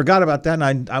 I forgot about that,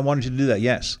 and I wanted you to do that,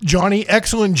 yes. Johnny,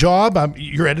 excellent job.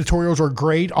 Your editorials are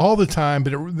great all the time,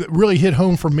 but it really hit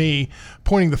home for me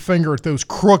pointing the finger at those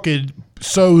crooked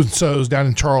so-and-sos down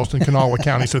in Charleston, Kanawha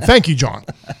County. So thank you, John.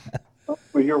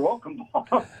 Well, you're welcome,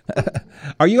 Bob.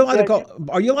 Are you allowed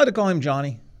to call him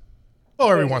Johnny? Oh,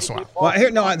 every once in a while.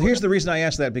 Well, here's the reason I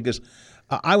asked that, because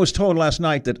I was told last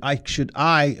night that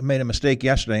I made a mistake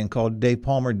yesterday and called Dave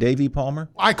Palmer Davey Palmer.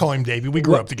 I call him Davey. We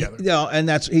grew up together. Yeah, and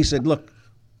he said, look,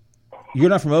 you're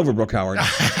not from Overbrook, Howard.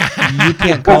 You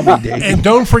can't call me Davey. And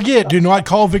don't forget, do not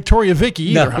call Victoria Vicky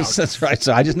either, No, Howard. that's right.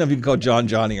 So I just know if you can call John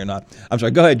Johnny or not. I'm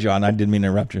sorry. Go ahead, John. I didn't mean to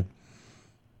interrupt you.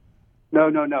 No.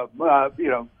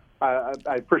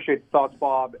 I appreciate the thoughts,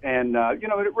 Bob. And,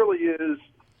 it really is,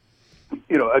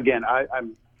 again,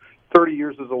 I'm 30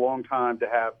 years is a long time to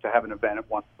have an event at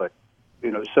one place,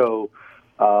 so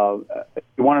if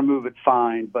you want to move it,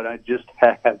 fine. But I just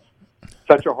have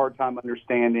such a hard time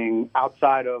understanding,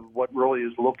 outside of what really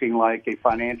is looking like a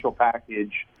financial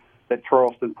package that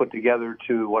Charleston put together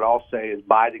to what I'll say is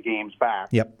buy the games back.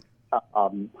 Yep.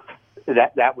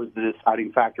 That was the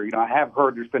deciding factor. I have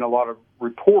heard there's been a lot of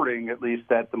reporting, at least,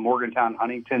 that the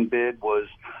Morgantown-Huntington bid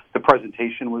the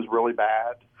presentation was really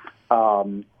bad.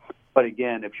 But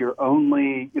again, if you're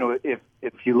only,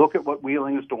 if you look at what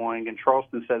Wheeling is doing and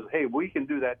Charleston says, hey, we can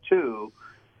do that too,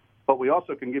 but we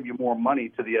also can give you more money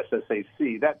to the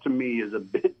SSAC, that to me is a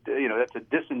bit, that's a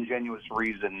disingenuous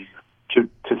reason to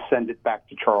send it back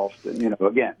to Charleston.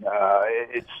 Again,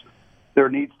 there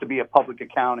needs to be a public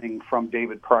accounting from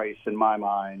David Price, in my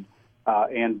mind,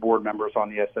 and board members on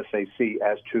the SSAC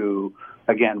as to,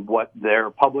 again, what their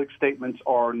public statements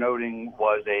are noting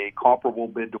was a comparable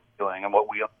bid to Wheeling and what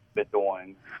we have been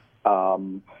doing,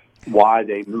 why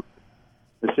they moved.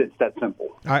 It's that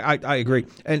simple. I agree.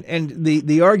 And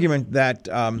the argument that,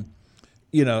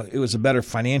 it was a better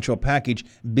financial package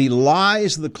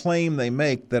belies the claim they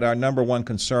make that our number one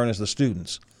concern is the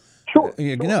students. Sure.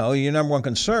 Your number one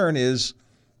concern is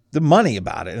the money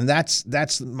about it, and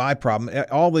that's my problem.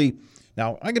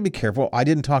 Now, I can be careful. I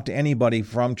didn't talk to anybody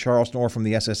from Charleston or from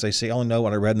the SSAC. I only know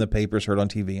what I read in the papers, heard on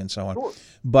TV, and so on. Sure.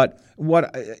 But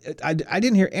what I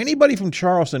didn't hear anybody from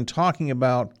Charleston talking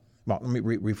about. Well, let me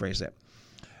rephrase that.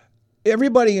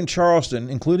 Everybody in Charleston,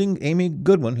 including Amy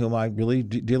Goodwin, whom I really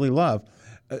dearly love,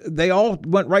 they all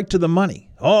went right to the money.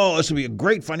 Oh, this would be a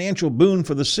great financial boon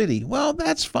for the city. Well,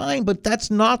 that's fine, but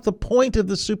that's not the point of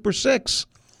the Super Six.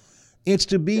 It's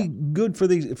to be good for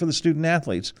the student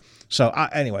athletes. So,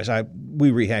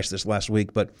 we rehashed this last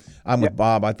week, but I'm with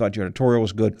Bob. I thought your editorial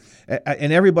was good,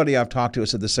 and everybody I've talked to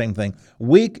has said the same thing.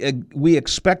 We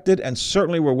expected and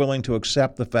certainly were willing to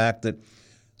accept the fact that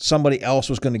somebody else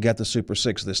was going to get the Super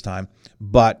Six this time,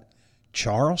 but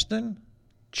Charleston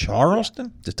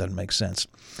just doesn't make sense.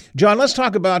 John, let's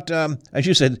talk about, as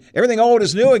you said, everything old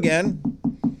is new again.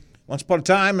 Once upon a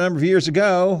time, a number of years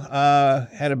ago,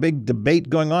 had a big debate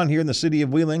going on here in the city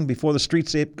of Wheeling before the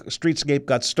streetscape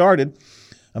got started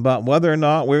about whether or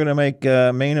not we're going to make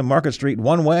Main and Market Street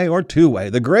one-way or two-way.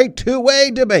 The great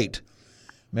two-way debate.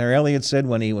 Mayor Elliott said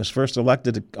when he was first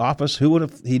elected to office,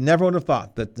 he never would have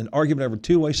thought that an argument over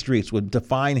two-way streets would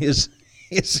define his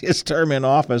term in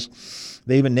office.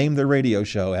 They even named their radio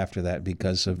show after that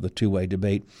because of the two-way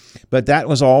debate. But that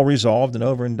was all resolved and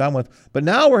over and done with. But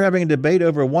now we're having a debate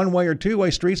over one-way or two-way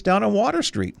streets down on Water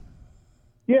Street.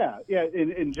 Yeah,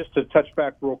 and just to touch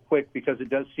back real quick, because it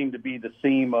does seem to be the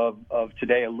theme of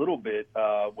today a little bit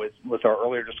with our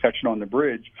earlier discussion on the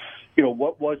bridge.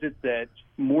 What was it that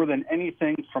more than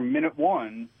anything from minute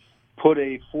one put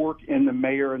a fork in the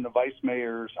mayor and the vice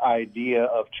mayor's idea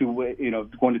of two-way,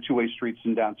 going to two-way streets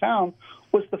in downtown,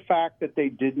 was the fact that they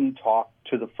didn't talk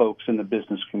to the folks in the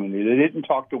business community. They didn't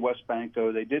talk to West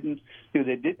Banco. They didn't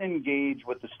engage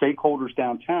with the stakeholders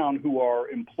downtown who are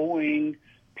employing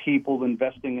people,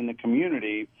 investing in the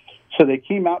community. So they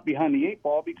came out behind the eight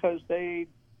ball because they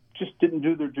just didn't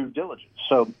do their due diligence.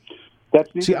 So that's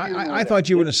I thought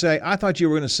you were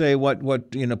going to say what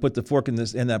put the fork in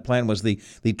that plan was the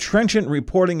trenchant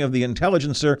reporting of the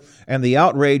Intelligencer and the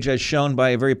outrage as shown by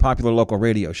a very popular local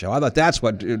radio show. I thought that's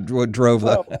what drove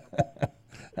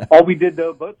all we did,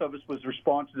 though, both of us, was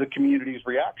respond to the community's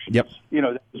reactions. Yep.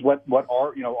 That is what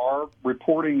our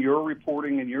reporting, your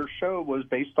reporting, and your show was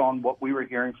based on what we were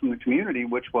hearing from the community,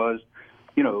 which was,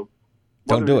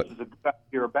 don't do it. This is a good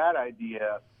idea or a bad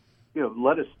idea.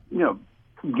 Let us,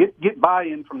 get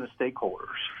buy-in from the stakeholders,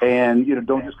 and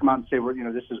don't just come out and say, well,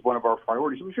 this is one of our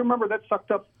priorities. If you remember, that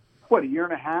sucked up a year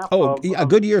and a half. A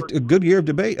good year of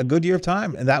debate, a good year of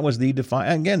time, and that was the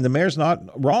again, the mayor's not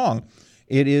wrong.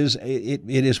 It is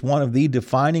one of the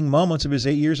defining moments of his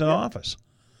 8 years in office.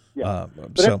 Yeah.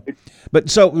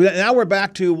 So now we're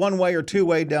back to one-way or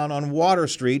two-way down on Water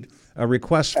Street. A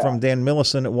request from Dan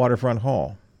Millison at Waterfront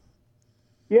Hall.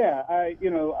 Yeah,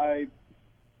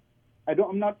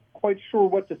 I'm not quite sure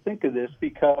what to think of this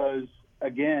because,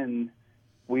 again,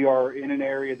 we are in an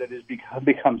area that has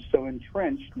become so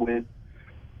entrenched with,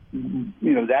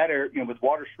 that area, with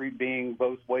Water Street being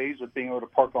both ways, with being able to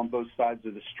park on both sides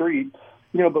of the street.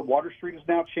 But Water Street has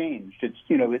now changed. It's,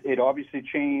 it obviously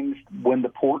changed when the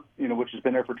port, which has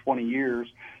been there for 20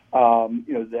 years,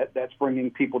 that's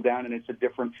bringing people down, and it's a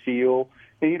different feel.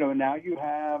 And, now you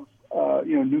have,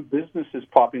 new businesses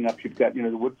popping up. You've got, the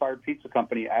Wood-Fired Pizza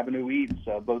Company, Avenue Eats,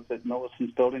 both at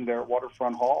Millison's building there at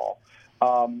Waterfront Hall.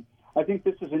 I think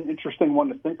this is an interesting one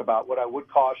to think about. What I would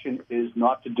caution is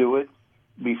not to do it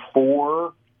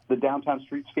before the downtown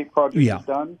streetscape project is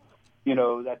done.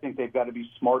 I think they've got to be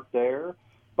smart there.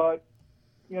 But,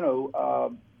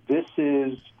 this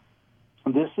is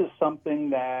something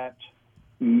that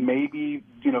maybe,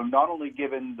 not only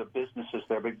given the businesses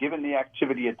there, but given the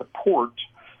activity at the port,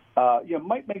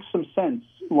 might make some sense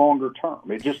longer term.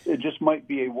 It just might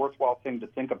be a worthwhile thing to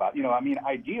think about.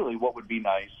 Ideally, what would be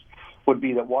nice would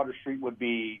be that Water Street would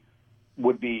be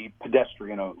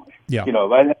pedestrian only. Yeah.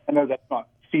 I know that's not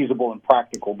feasible and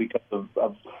practical because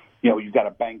of you've got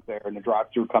a bank there and the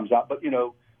drive-through comes out, but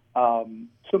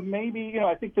so maybe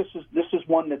I think this is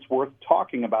one that's worth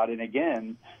talking about. And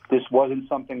again, this wasn't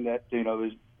something that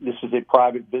this is a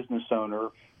private business owner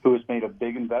who has made a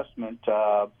big investment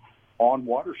on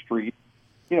Water Street,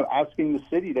 asking the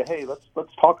city to, hey, let's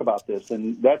talk about this.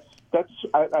 And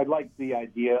I like the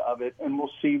idea of it, and we'll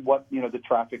see what the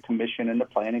Traffic Commission and the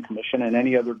Planning Commission and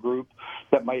any other group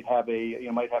that might have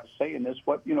a say in this.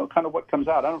 What what comes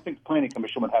out. I don't think the Planning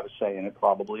Commission would have a say in it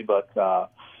probably, but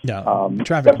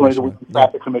Traffic Commission.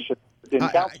 Traffic Commission.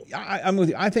 I'm with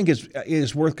you. I think it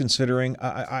is worth considering.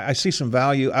 I see some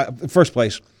value. First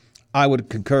place, I would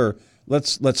concur.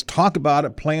 Let's talk about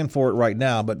it, plan for it right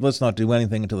now, but let's not do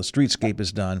anything until the streetscape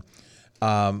is done,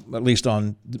 at least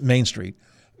on Main Street.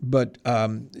 But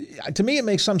to me, it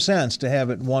makes some sense to have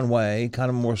it one way, kind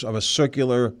of more of a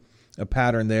circular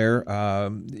pattern there.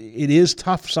 It is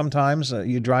tough sometimes.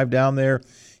 You drive down there,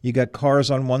 you got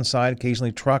cars on one side,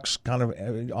 occasionally trucks kind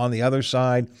of on the other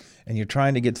side, and you're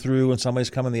trying to get through and somebody's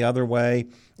coming the other way.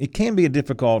 It can be a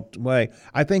difficult way.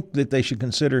 I think that they should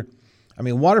consider,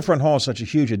 Waterfront Hall is such a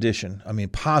huge addition,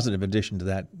 positive addition to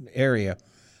that area.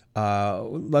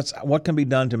 What can be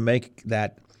done to make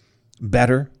that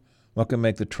better? What can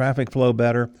make the traffic flow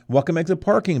better? What can make the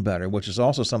parking better, which is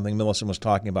also something Millison was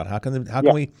talking about. How can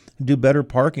we do better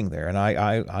parking there? And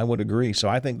I would agree. So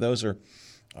I think those are,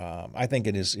 I think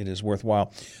it is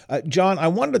worthwhile. John, I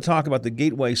wanted to talk about the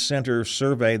Gateway Center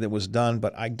survey that was done,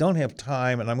 but I don't have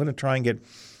time, and I'm going to try and get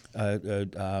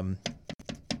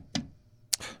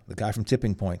the guy from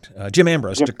Tipping Point, Jim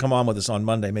Ambrose, to come on with us on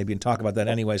Monday maybe and talk about that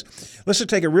anyways. Let's just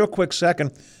take a real quick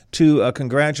second to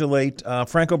congratulate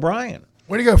Frank O'Brien.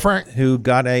 Way to go, Frank. Who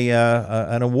got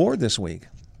an award this week.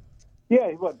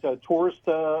 Yeah, Tourist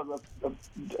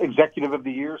Executive of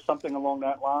the Year, something along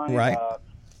that line. Right.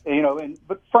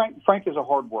 But Frank is a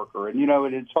hard worker, and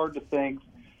it's hard to think.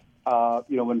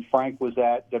 When Frank was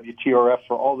at WTRF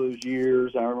for all those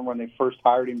years, and I remember when they first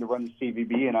hired him to run the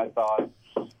CVB, and I thought,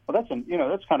 well, that's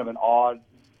kind of an odd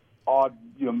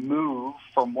move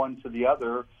from one to the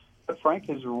other. But Frank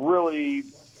has really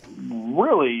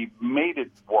made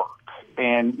it work,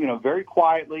 and very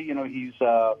quietly. He's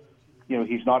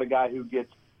not a guy who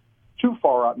gets too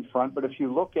far out in front. But if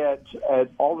you look at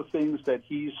all the things that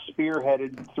he's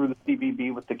spearheaded through the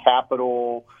CVB with the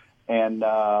Capitol and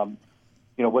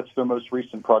what's their most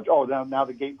recent project? Oh, now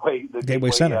the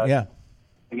Gateway Center,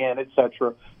 again, et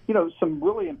cetera. Some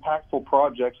really impactful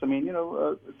projects.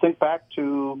 Think back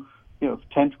to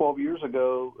 10, 12 years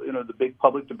ago, the big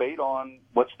public debate on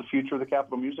what's the future of the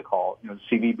Capitol Music Hall. The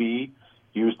CVB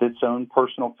used its own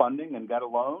personal funding and got a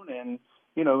loan, and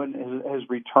has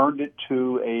returned it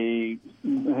to a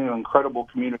incredible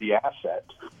community asset.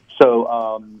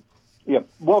 So,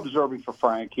 well deserving for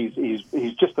Frank. He's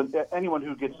just anyone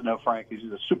who gets to know Frank. He's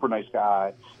a super nice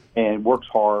guy and works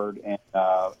hard,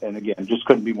 and again, just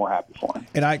couldn't be more happy for him.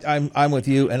 And I'm with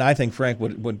you, and I think Frank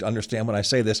would understand when I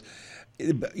say this.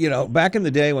 Back in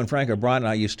the day when Frank O'Brien and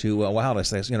I used to,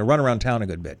 run around town a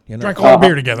good bit. Drank a lot of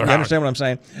beer together. You understand what I'm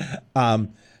saying?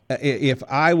 if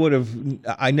I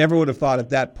never would have thought at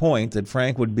that point that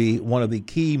Frank would be one of the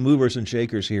key movers and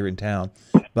shakers here in town.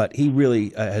 But he really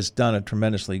has done a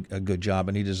tremendously good job,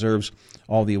 and he deserves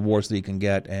all the awards that he can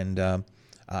get. And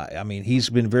I mean, he's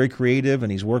been very creative,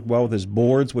 and he's worked well with his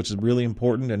boards, which is really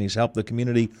important, and he's helped the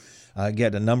community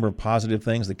get a number of positive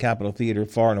things. The Capitol Theater,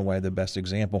 far and away the best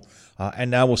example. And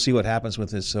now we'll see what happens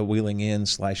with this Wheeling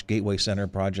Inn/Gateway Center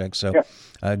project. So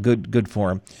good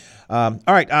for him. All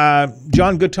right,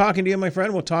 John, good talking to you, my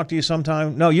friend. We'll talk to you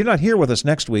sometime. No, you're not here with us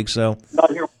next week, so.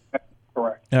 Not here.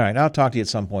 Correct. All right, I'll talk to you at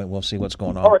some point. We'll see what's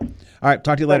going on. All right,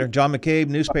 talk to you later. John McCabe,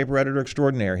 newspaper editor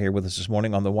extraordinaire, here with us this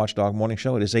morning on the Watchdog Morning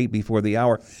Show. It is 8 before the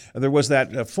hour. There was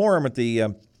that forum at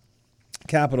the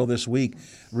Capitol this week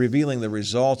revealing the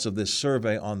results of this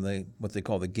survey on what they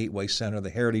call the Gateway Center, the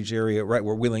heritage area, right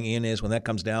where Wheeling Inn is. When that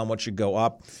comes down, what should go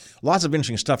up? Lots of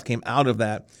interesting stuff came out of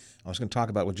that. I was going to talk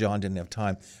about what John didn't have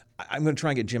time. I'm going to try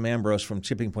and get Jim Ambrose from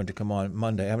Tipping Point to come on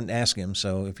Monday. I haven't asked him,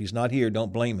 so if he's not here,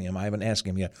 don't blame him. I haven't asked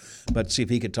him yet. But see if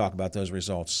he could talk about those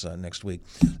results next week.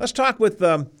 Let's talk with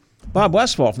Bob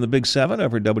Westfall from the Big 7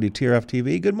 over at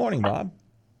WTRF-TV. Good morning, Bob.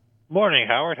 Morning,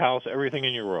 Howard. How's everything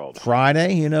in your world?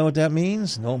 Friday, you know what that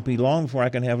means? Don't be long before I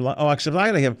can have lunch. Oh, except I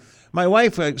got to have. My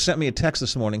wife sent me a text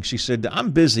this morning. She said, I'm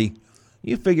busy.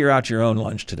 You figure out your own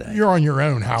lunch today. You're on your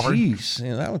own, Howard. Jeez,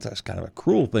 you know, that's kind of a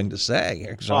cruel thing to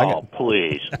say. So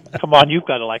please. Come on, you've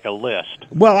got like a list.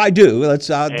 Well, I do.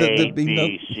 Let's A,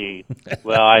 B, C.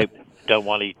 Well, I don't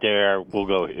want to eat there. We'll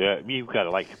go. You've got to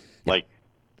like.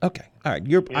 Okay. All right.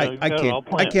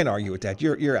 I can't argue with that.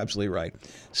 You're absolutely right.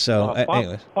 So,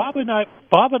 anyways. Bob and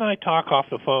I talk off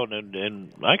the phone,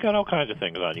 and I got all kinds of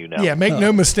things on you now. Yeah, make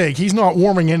no mistake. He's not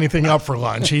warming anything up for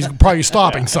lunch. He's probably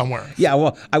stopping somewhere. Yeah,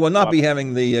 well, I will not be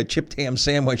having the chipped ham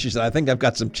sandwich. He said, I think I've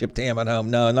got some chipped ham at home.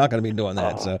 No, I'm not going to be doing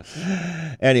that. So,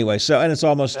 anyway, and it's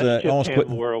almost quit.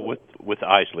 With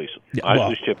Isley's.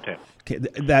 Isley's chipped ham. Okay,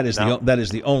 that is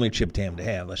the only chipped ham to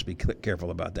have. Let's be careful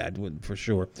about that for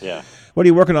sure. Yeah. What are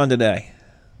you working on today?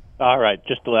 All right,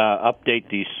 just to update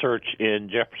the search in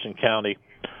Jefferson County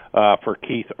for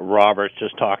Keith Roberts.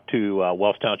 Just talked to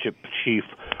Wells Township Chief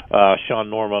Sean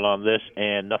Norman on this,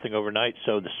 and nothing overnight.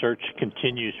 So the search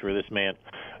continues for this man.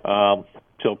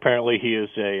 So apparently he is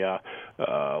a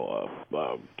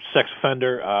sex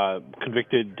offender,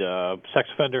 convicted sex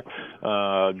offender,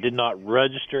 did not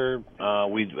register.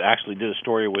 We actually did a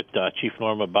story with Chief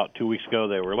Norman about 2 weeks ago.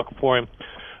 They were looking for him.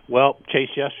 Well, chase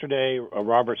yesterday,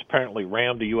 Roberts apparently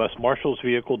rammed the U.S. Marshal's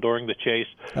vehicle during the chase.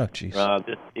 Oh, jeez.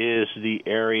 This is the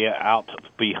area out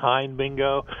behind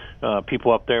Bingo.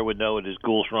 People up there would know it is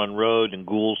Ghouls Run Road and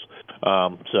Ghouls.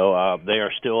 So they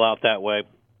are still out that way.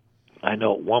 I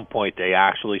know at one point they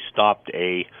actually stopped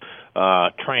a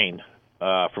train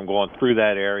from going through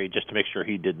that area just to make sure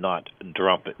he did not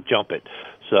jump it.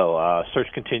 So search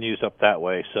continues up that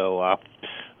way. So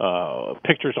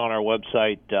pictures on our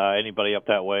website. Anybody up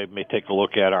that way may take a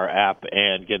look at our app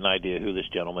and get an idea who this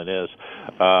gentleman is.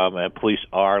 And police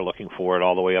are looking for it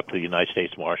all the way up to the United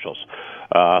States Marshals.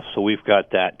 So we've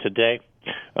got that today.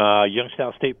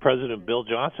 Youngstown State President Bill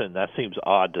Johnson. That seems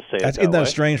odd to say. Isn't that a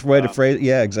strange way to phrase it?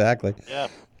 Yeah, exactly. Yeah.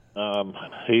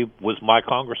 He was my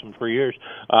congressman for years.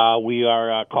 We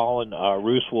are calling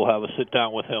Roos. We'll have a sit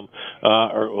down with him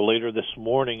or later this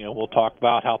morning, and we'll talk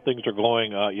about how things are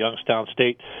going at Youngstown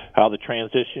State, how the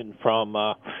transition from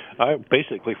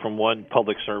basically from one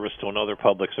public service to another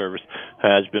public service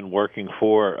has been working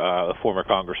for a former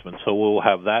congressman. So we'll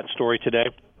have that story today.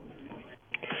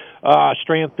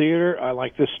 Strand Theater, I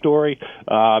like this story.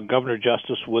 Governor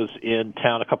Justice was in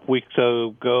town a couple weeks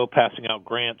ago passing out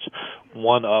grants.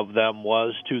 One of them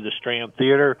was to the Strand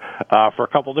Theater for a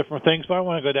couple different things, but I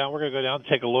want to go down. We're going to go down and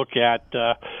take a look at,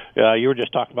 you were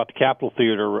just talking about the Capitol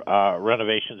Theater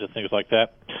renovations and things like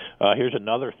that. Here's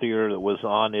another theater that was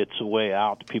on its way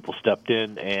out. People stepped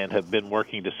in and have been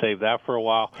working to save that for a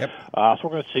while. Yep. So we're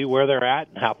going to see where they're at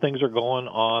and how things are going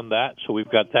on that. So we've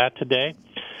got that today.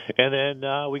 And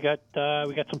then we got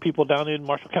some people down in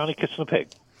Marshall County kissing a pig.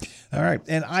 All right.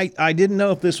 And I didn't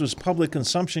know if this was public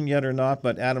consumption yet or not,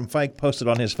 but Adam Fike posted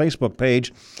on his Facebook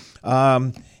page.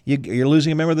 You're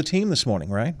losing a member of the team this morning,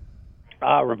 right?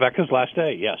 Rebecca's last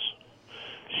day, yes.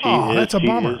 That's a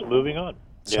bummer. She is moving on.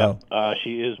 So. Yeah,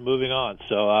 she is moving on.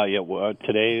 So,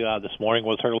 today, this morning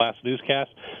was her last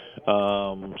newscast.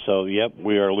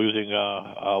 We are losing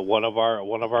one of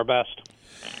our best.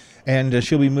 And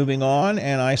she'll be moving on,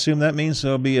 and I assume that means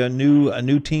there'll be a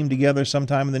new team together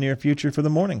sometime in the near future for the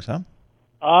mornings, huh?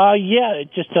 Yeah,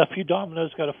 just a few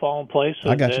dominoes got to fall in place,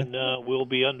 I and got then we'll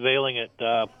be unveiling it.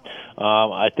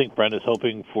 I think Brenda's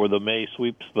hoping for the May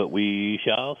sweeps, but we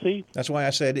shall see. That's why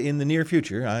I said in the near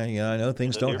future. I know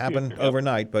things don't happen future,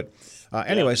 overnight, but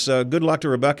anyways, good luck to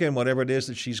Rebecca and whatever it is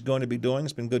that she's going to be doing.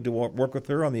 It's been good to work with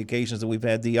her on the occasions that we've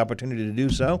had the opportunity to do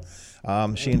so.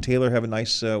 She and Taylor have a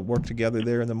nice work together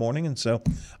there in the morning, and so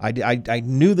I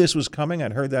knew this was coming.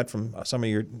 I'd heard that from some of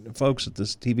your folks at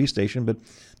this TV station, but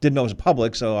didn't know it was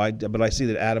public. But I see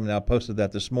that Adam now posted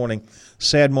that this morning.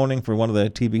 Sad morning for one of the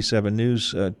TV7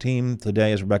 News team.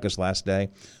 Today is Rebecca's last day,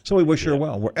 so we wish her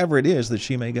well wherever it is that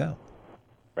she may go.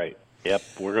 Right. Yep.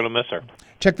 We're going to miss her.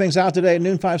 Check things out today at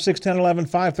noon, 5, 6, 10, 11,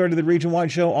 5:30, the region-wide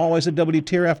show, always at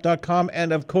WTRF.com,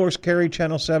 and, of course, carry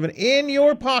Channel 7 in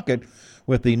your pocket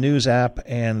with the News app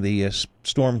and the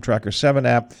Storm Tracker 7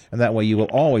 app, and that way you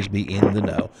will always be in the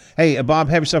know. Hey, Bob,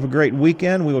 have yourself a great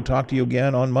weekend. We will talk to you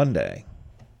again on Monday.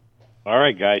 All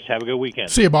right, guys. Have a good weekend.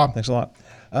 See you, Bob. Thanks a lot.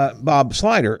 Bob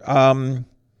Slider,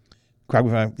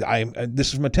 this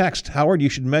is from a text. Howard, you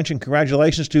should mention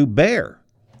congratulations to Bear.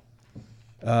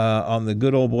 On the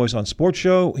Good Old Boys on Sports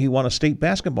show, he won a state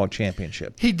basketball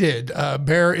championship. He did.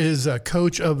 Bear is a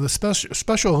coach of the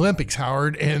Special Olympics,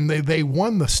 Howard, and they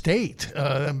won the state.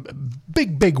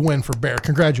 Big win for Bear.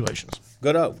 Congratulations.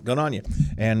 Good on you.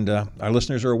 And our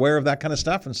listeners are aware of that kind of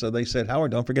stuff, and so they said, Howard,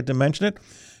 don't forget to mention it.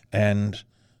 And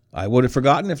I would have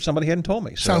forgotten if somebody hadn't told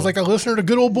me. So, sounds like a listener to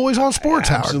Good Old Boys on Sports,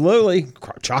 Howard. Absolutely.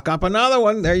 Chalk up another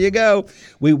one. There you go.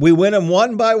 We win them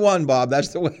one by one, Bob.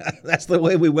 That's the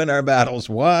way we win our battles,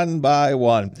 one by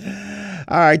one.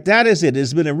 All right, that is it.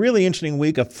 It's been a really interesting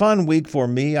week, a fun week for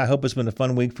me. I hope it's been a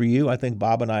fun week for you. I think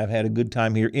Bob and I have had a good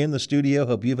time here in the studio.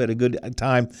 Hope you've had a good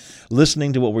time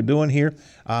listening to what we're doing here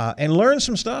and learned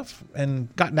some stuff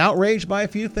and gotten outraged by a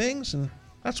few things, and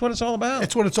that's what it's all about.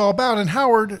 It's what it's all about. And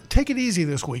Howard, take it easy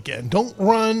this weekend. Don't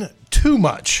run too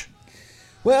much.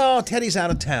 Well, Teddy's out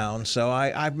of town, so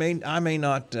I may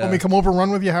not. Want me to come over and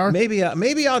run with you, Howard?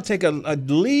 Maybe I'll take a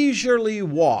leisurely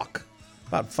walk,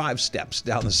 about 5 steps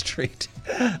down the street.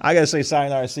 I gotta say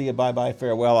sayonara, see you, bye,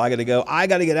 farewell. I gotta go. I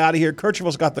gotta get out of here.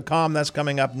 Kirchhoff's got the calm. That's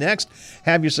coming up next.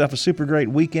 Have yourself a super great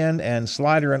weekend, and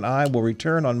Slider and I will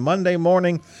return on Monday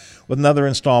morning with another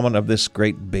installment of this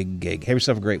great big gig. Have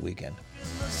yourself a great weekend.